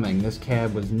time coming. This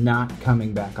cab was not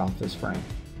coming back off this frame.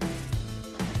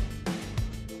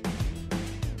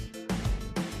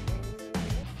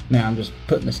 Now I'm just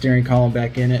putting the steering column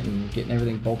back in it and getting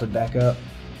everything bolted back up.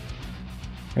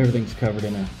 Everything's covered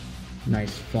in a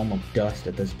nice film of dust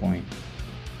at this point.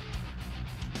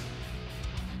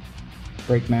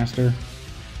 Brake master.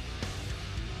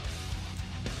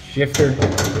 Shifter.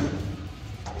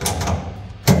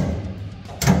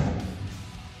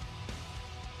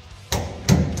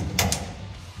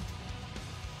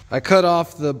 I cut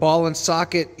off the ball and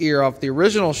socket ear off the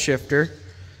original shifter.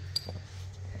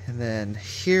 And then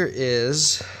here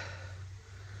is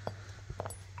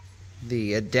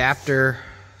the adapter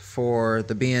for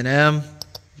the B&M.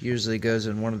 Usually goes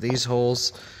in one of these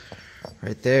holes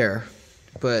right there.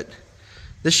 But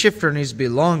this shifter needs to be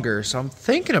longer, so I'm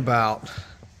thinking about,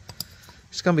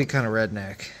 it's gonna be kind of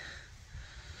redneck.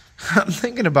 I'm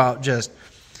thinking about just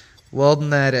welding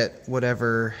that at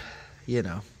whatever, you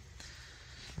know,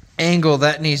 angle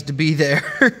that needs to be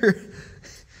there.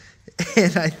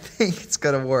 And I think it's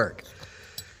gonna work.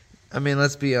 I mean,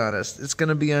 let's be honest. It's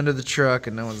gonna be under the truck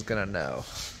and no one's gonna know.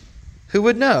 Who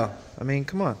would know? I mean,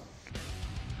 come on.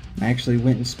 I actually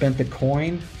went and spent the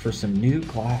coin for some new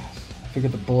glass. I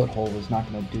figured the bullet hole was not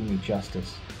gonna do me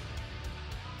justice.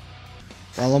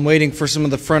 While I'm waiting for some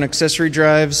of the front accessory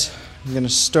drives, I'm gonna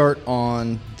start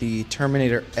on the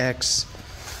Terminator X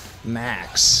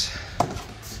Max.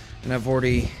 And I've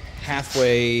already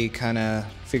halfway kind of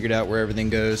figured out where everything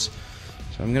goes.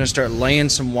 So I'm gonna start laying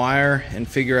some wire and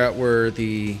figure out where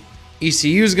the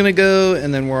ECU is gonna go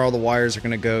and then where all the wires are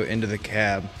gonna go into the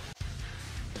cab.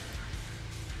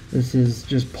 This is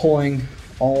just pulling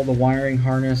all the wiring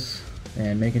harness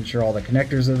and making sure all the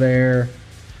connectors are there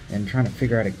and trying to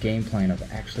figure out a game plan of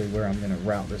actually where I'm gonna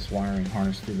route this wiring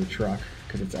harness through the truck,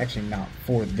 because it's actually not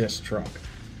for this truck.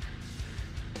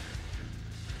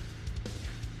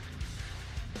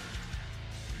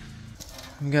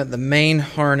 I've got the main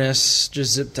harness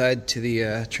just zip tied to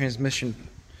the transmission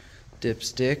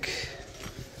dipstick.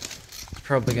 It's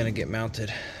probably gonna get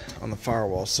mounted on the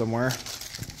firewall somewhere.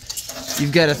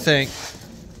 You've got to think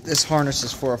this harness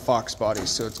is for a Fox body,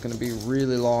 so it's gonna be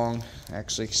really long,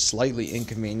 actually slightly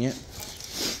inconvenient,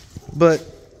 but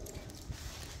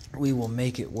we will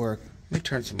make it work. Let me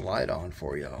turn some light on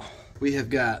for y'all. We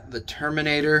have got the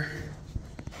Terminator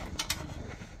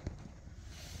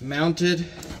mounted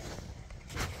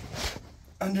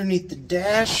underneath the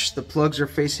dash. The plugs are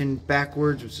facing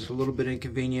backwards, which is a little bit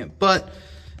inconvenient, but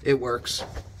it works.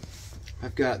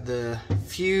 I've got the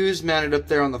fuse mounted up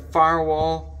there on the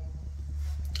firewall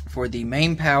for the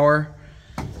main power,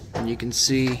 and you can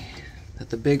see that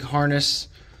the big harness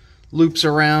loops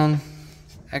around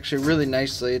actually really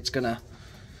nicely. It's gonna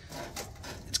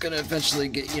eventually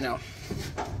get, you know,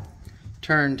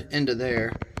 turned into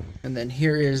there. And then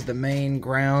here is the main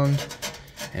ground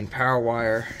and power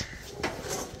wire.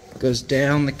 Goes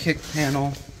down the kick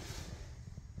panel,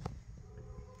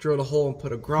 drilled a hole and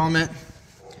put a grommet,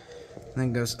 and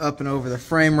then goes up and over the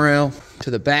frame rail to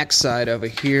the back side over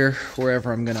here,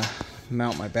 wherever I'm gonna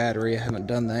mount my battery. I haven't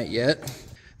done that yet.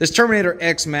 This Terminator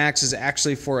X Max is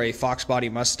actually for a Fox body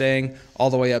Mustang,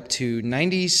 all the way up to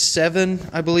 97,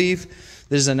 I believe.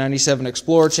 This is a 97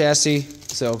 Explorer chassis,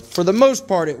 so for the most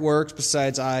part it works,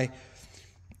 besides I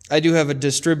do have a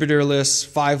distributorless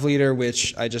 5-liter,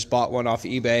 which I just bought one off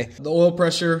eBay. The oil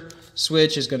pressure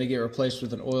switch is going to get replaced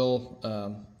with an oil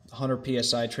 100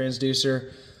 PSI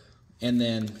transducer, and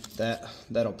then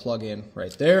that'll plug in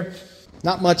right there.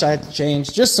 Not much I had to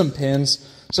change, just some pins.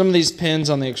 Some of these pins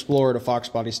on the Explorer to Fox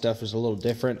body stuff is a little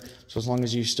different, so as long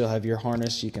as you still have your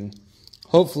harness, you can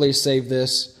hopefully save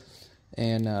this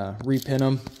and repin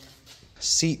them.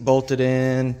 Seat bolted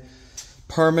in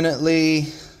permanently.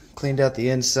 Cleaned out the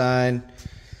inside.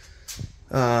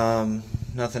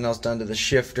 Nothing else done to the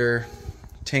shifter.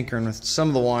 Tinkering with some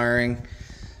of the wiring.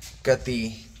 Got the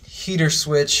heater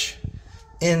switch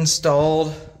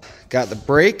installed. Got the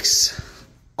brakes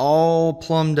all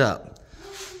plumbed up.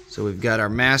 So we've got our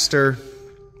master.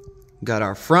 Got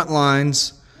our front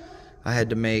lines. I had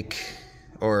to make,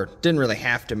 or didn't really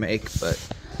have to make, but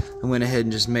I went ahead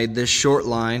and just made this short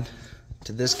line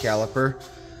to this caliper.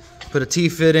 put a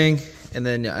T-fitting, and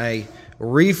then I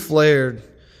reflared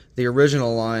the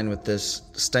original line with this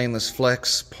stainless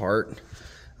flex part.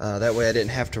 That way I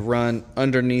didn't have to run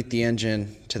underneath the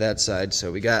engine to that side.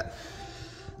 So we got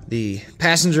the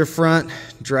passenger front,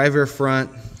 driver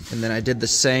front, and then I did the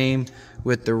same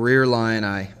with the rear line.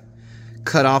 I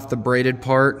cut off the braided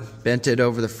part, bent it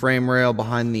over the frame rail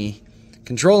behind the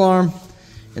control arm,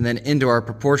 and then into our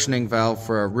proportioning valve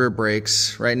for our rear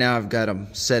brakes. Right now I've got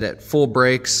them set at full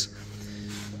brakes.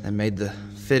 I made the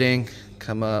fitting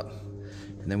come up.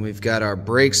 And then we've got our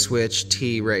brake switch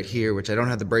T right here, which I don't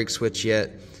have the brake switch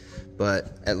yet,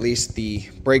 but at least the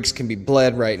brakes can be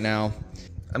bled right now.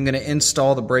 I'm gonna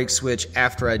install the brake switch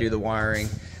after I do the wiring.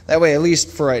 That way, at least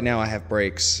for right now, I have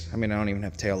brakes. I mean, I don't even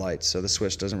have taillights, so the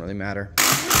switch doesn't really matter.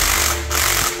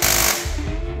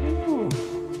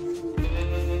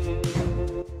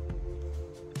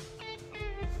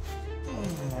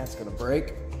 That's gonna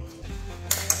break.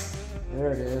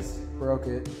 There it is, broke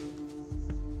it.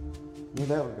 Knew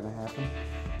that was gonna happen.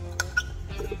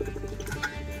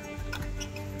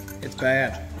 It's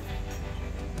bad.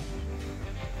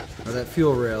 Now that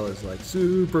fuel rail is like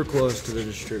super close to the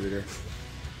distributor.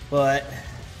 But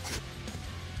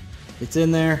it's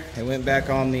in there. It went back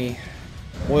on the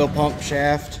oil pump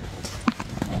shaft.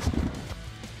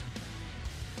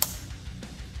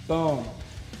 Boom.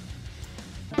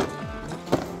 Well,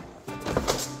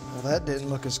 that didn't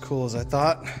look as cool as I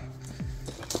thought.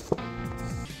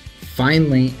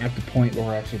 Finally at the point where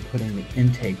we're actually putting the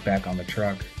intake back on the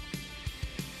truck.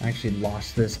 I actually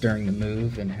lost this during the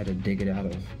move and had to dig it out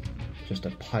of just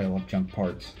a pile of junk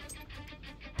parts.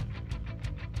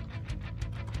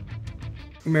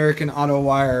 American Auto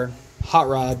Wire hot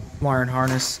rod wire and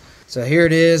harness. So here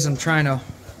it is. I'm trying to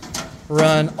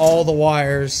run all the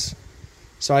wires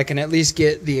so I can at least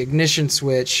get the ignition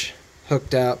switch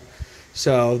hooked up.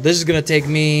 So this is gonna take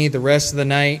me the rest of the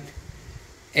night,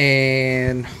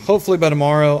 and hopefully by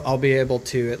tomorrow I'll be able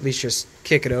to at least just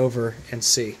kick it over and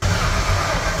see.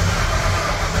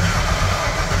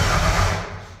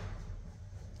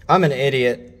 I'm an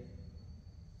idiot.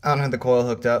 I don't have the coil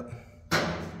hooked up.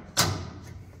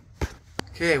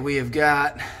 Okay, we have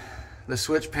got the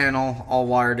switch panel all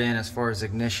wired in as far as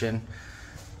ignition,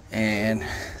 and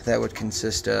that would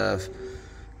consist of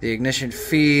the ignition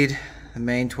feed, the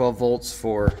main 12 volts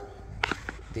for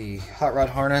the hot rod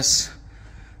harness.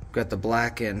 We've got the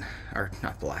black and, or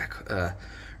not black,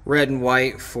 red and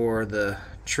white for the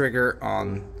trigger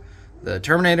on the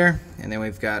terminator, and then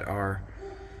we've got our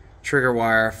trigger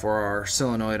wire for our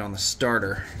solenoid on the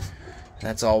starter.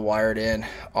 That's all wired in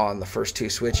on the first two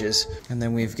switches. And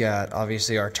then we've got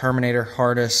obviously our terminator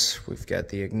harness. We've got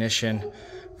the ignition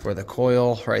for the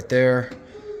coil right there.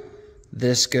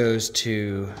 This goes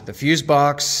to the fuse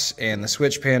box and the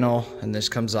switch panel, and this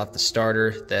comes off the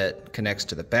starter that connects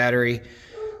to the battery.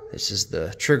 This is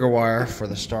the trigger wire for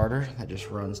the starter that just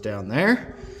runs down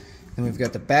there. And we've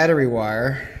got the battery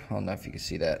wire. I don't know if you can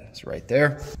see that, it's right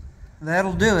there.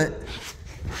 That'll do it.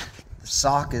 The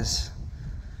sock is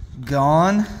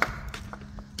gone.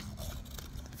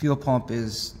 The fuel pump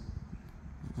is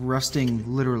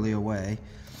rusting literally away.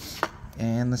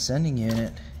 And the sending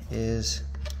unit is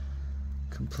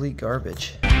complete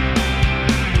garbage.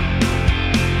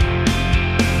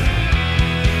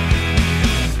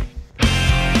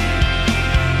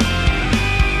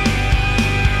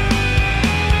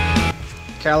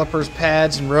 Calipers,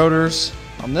 pads, and rotors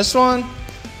on this one.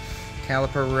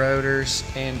 Caliper, rotors,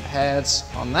 and pads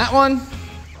on that one.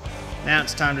 Now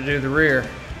it's time to do the rear.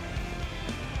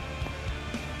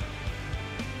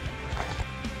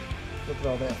 Look at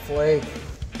all that flake.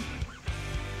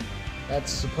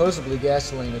 That's supposedly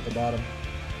gasoline at the bottom.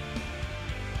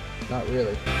 Not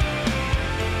really.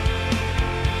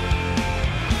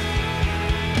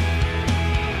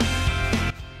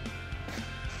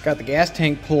 Got the gas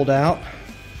tank pulled out.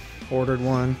 Ordered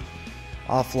one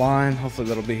offline. Hopefully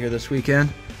that'll be here this weekend.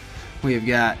 We have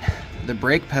got the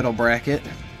brake pedal bracket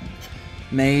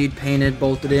made, painted,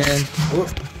 bolted in. Whoop.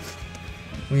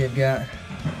 We have got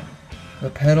the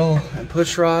pedal and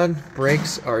push rod.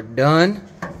 Brakes are done.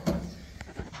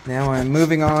 Now I'm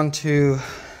moving on to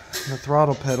the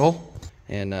throttle pedal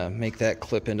and make that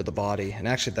clip into the body. And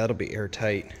actually that'll be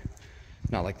airtight.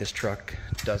 Not like this truck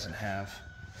doesn't have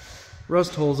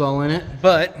rust holes all in it,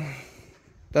 but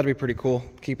that'll be pretty cool,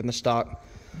 keeping the stock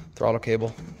throttle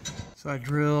cable. So I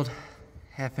drilled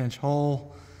a 1/2-inch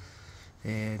hole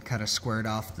and kind of squared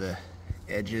off the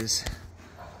edges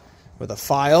with a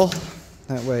file.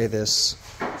 That way this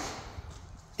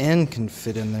end can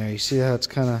fit in there. You see how it's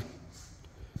kind of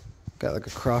got like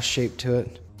a cross shape to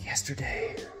it?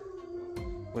 Yesterday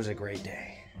was a great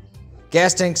day.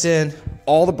 Gas tank's in.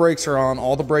 All the brakes are on.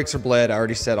 All the brakes are bled. I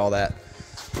already said all that.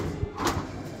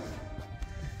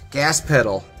 Gas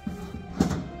pedal.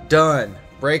 Done.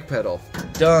 Brake pedal.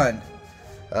 Done.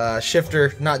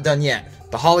 Shifter, not done yet.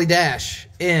 The Holly dash,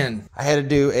 in. I had to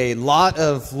do a lot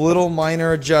of little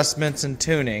minor adjustments and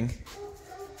tuning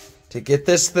to get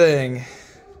this thing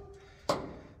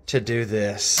to do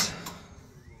this.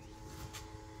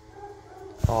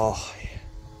 Oh, yeah.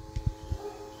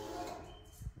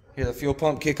 Hear the fuel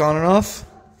pump kick on and off?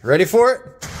 Ready for it?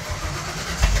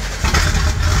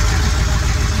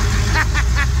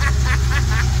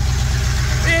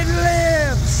 It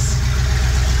lives!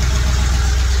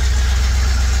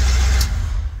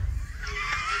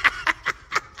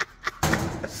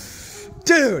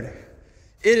 Dude,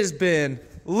 it has been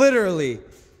literally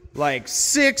like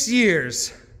 6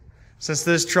 years since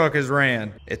this truck has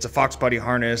ran. It's a Fox body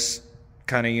harness,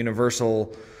 kind of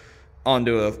universal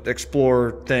onto a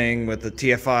Explorer thing with a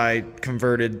TFI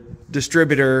converted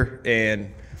distributor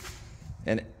and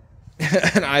an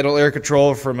idle air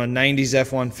control from a 90s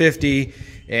F-150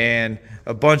 and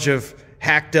a bunch of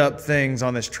hacked up things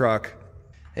on this truck.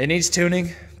 It needs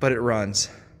tuning, but it runs.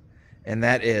 And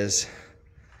that is,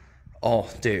 oh,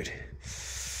 dude.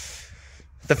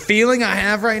 The feeling I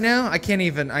have right now, I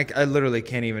literally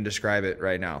can't even describe it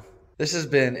right now. This has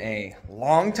been a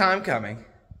long time coming.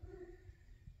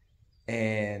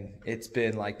 And it's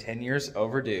been like 10 years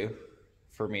overdue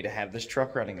for me to have this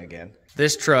truck running again.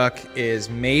 This truck is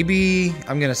maybe,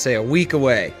 I'm gonna say, a week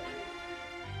away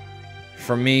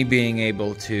from me being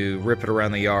able to rip it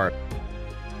around the yard.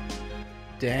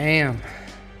 Damn.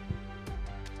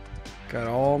 Got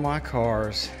all my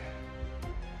cars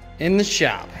in the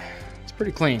shop. It's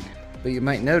pretty clean. But you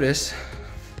might notice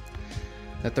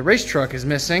that the race truck is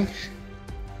missing.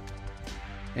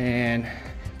 And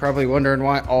probably wondering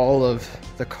why all of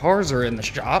the cars are in the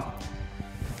shop.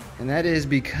 And that is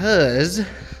because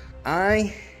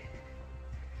I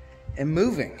am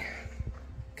moving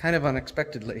kind of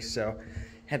unexpectedly. So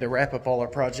had to wrap up all our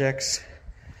projects.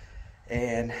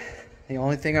 And the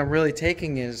only thing I'm really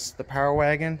taking is the Power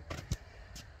Wagon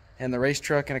and the race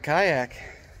truck and a kayak.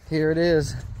 Here it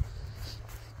is.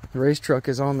 The race truck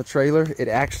is on the trailer. It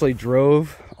actually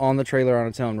drove on the trailer on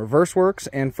its own. Reverse works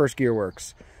and first gear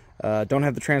works. Don't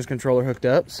have the trans controller hooked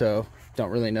up, so don't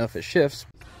really know if it shifts.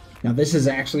 Now this is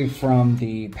actually from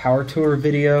the Power Tour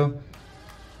video.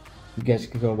 You guys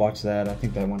can go watch that. I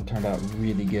think that one turned out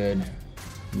really good.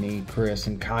 Me, Chris,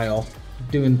 and Kyle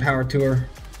doing Power Tour.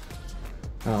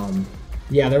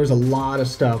 Yeah, there was a lot of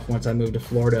stuff once I moved to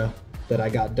Florida that I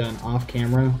got done off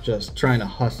camera, just trying to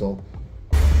hustle.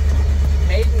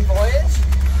 Maiden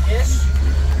voyage-ish.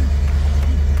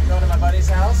 Going to my buddy's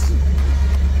house.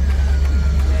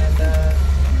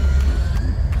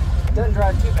 Doesn't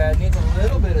drive too bad, needs a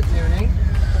little bit of tuning.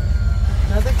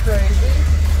 Nothing crazy.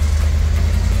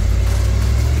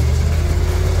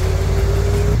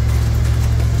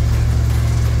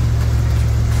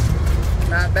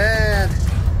 Not bad.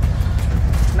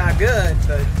 Not good,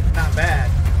 but not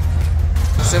bad.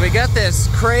 So we got this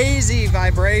crazy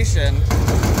vibration.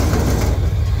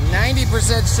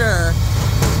 90% sure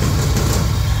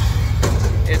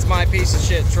it's my piece of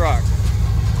shit truck.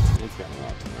 It's got a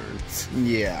lot to learn.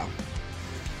 Yeah.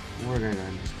 We're gonna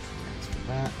transfer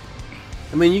that.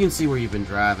 I mean, you can see where you've been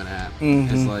driving at.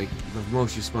 It's like the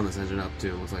most you spun this engine up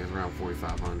to looks like it's around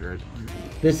 4,500.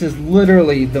 This is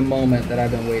literally the moment that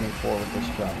I've been waiting for with this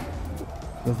truck.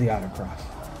 Was the autocross.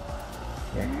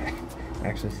 Yeah,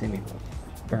 actually see me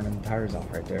burning the tires off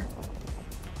right there.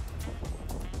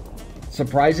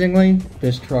 Surprisingly,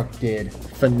 this truck did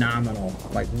phenomenal.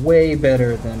 Like way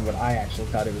better than what I actually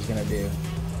thought it was gonna do.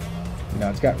 You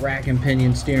know, it's got rack and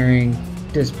pinion steering,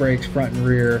 disc brakes front and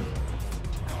rear,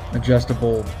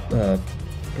 adjustable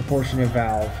proportionate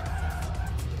valve.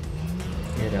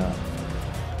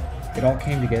 It all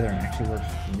came together and actually works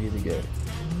really good.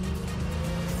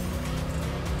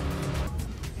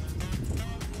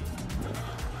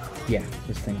 Yeah,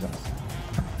 this thing's awesome.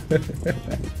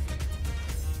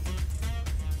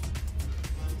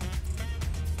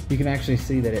 You can actually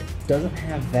see that it doesn't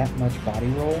have that much body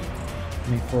roll. I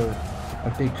mean, for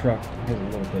a big truck, it has a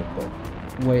little bit, but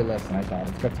way less than I thought.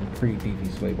 It's got some pretty beefy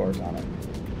sway bars on it.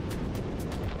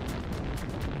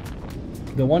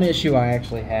 The one issue I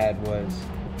actually had was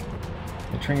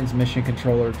the transmission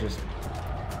controller. Just,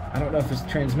 I don't know if it's the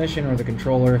transmission or the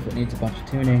controller, if it needs a bunch of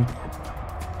tuning,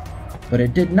 but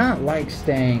it did not like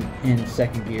staying in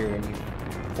second gear when you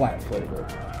flat-footed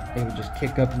it. It would just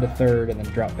kick up into third and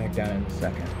then drop back down into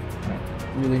second. I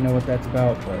don't really know what that's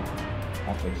about, but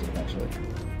I'll fix it eventually.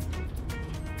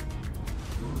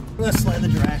 Let's slide the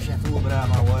drive shaft a little bit out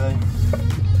of my way.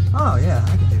 Oh yeah,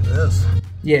 I can do this.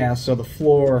 Yeah, so the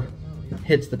floor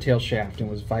hits the tail shaft and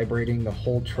was vibrating the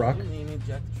whole truck.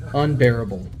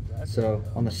 Unbearable. So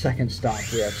on the second stop,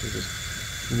 we actually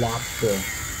just locked the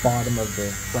bottom of the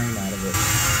frame out of it.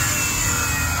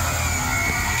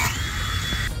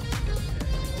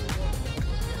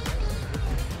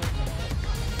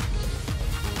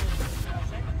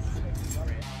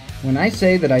 When I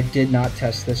say that I did not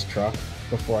test this truck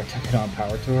before I took it on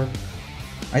Power Tour,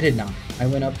 I did not. I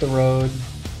went up the road,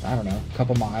 I don't know, a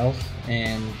couple miles,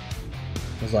 and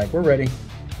was like, we're ready.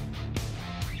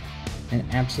 And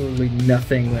absolutely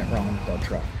nothing went wrong with that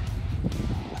truck.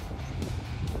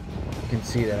 You can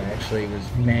see that I actually was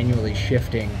manually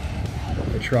shifting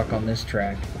the truck on this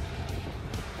track.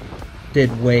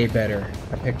 Did way better.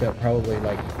 I picked up probably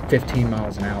like 15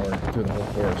 miles an hour through the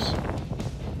whole course.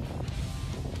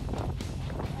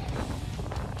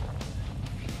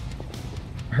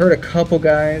 I heard a couple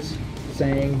guys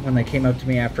saying when they came up to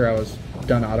me after I was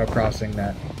done autocrossing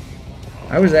that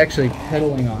I was actually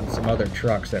pedaling on some other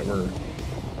trucks that were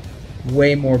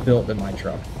way more built than my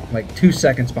truck, like 2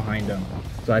 seconds behind them.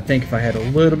 So I think if I had a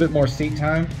little bit more seat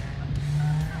time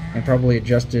and probably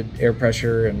adjusted air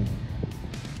pressure and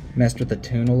messed with the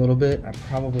tune a little bit, I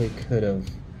probably could have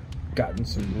gotten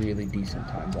some really decent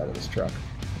times out of this truck.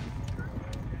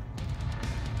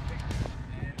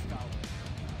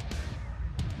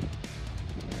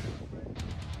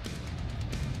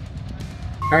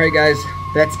 Alright guys,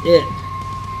 that's it.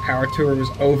 Power Tour was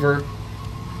over.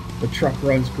 The truck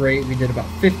runs great. We did about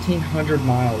 1,500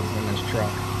 miles in this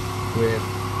truck with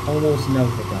almost no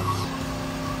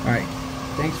hiccups. Alright,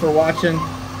 thanks for watching.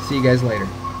 See you guys later.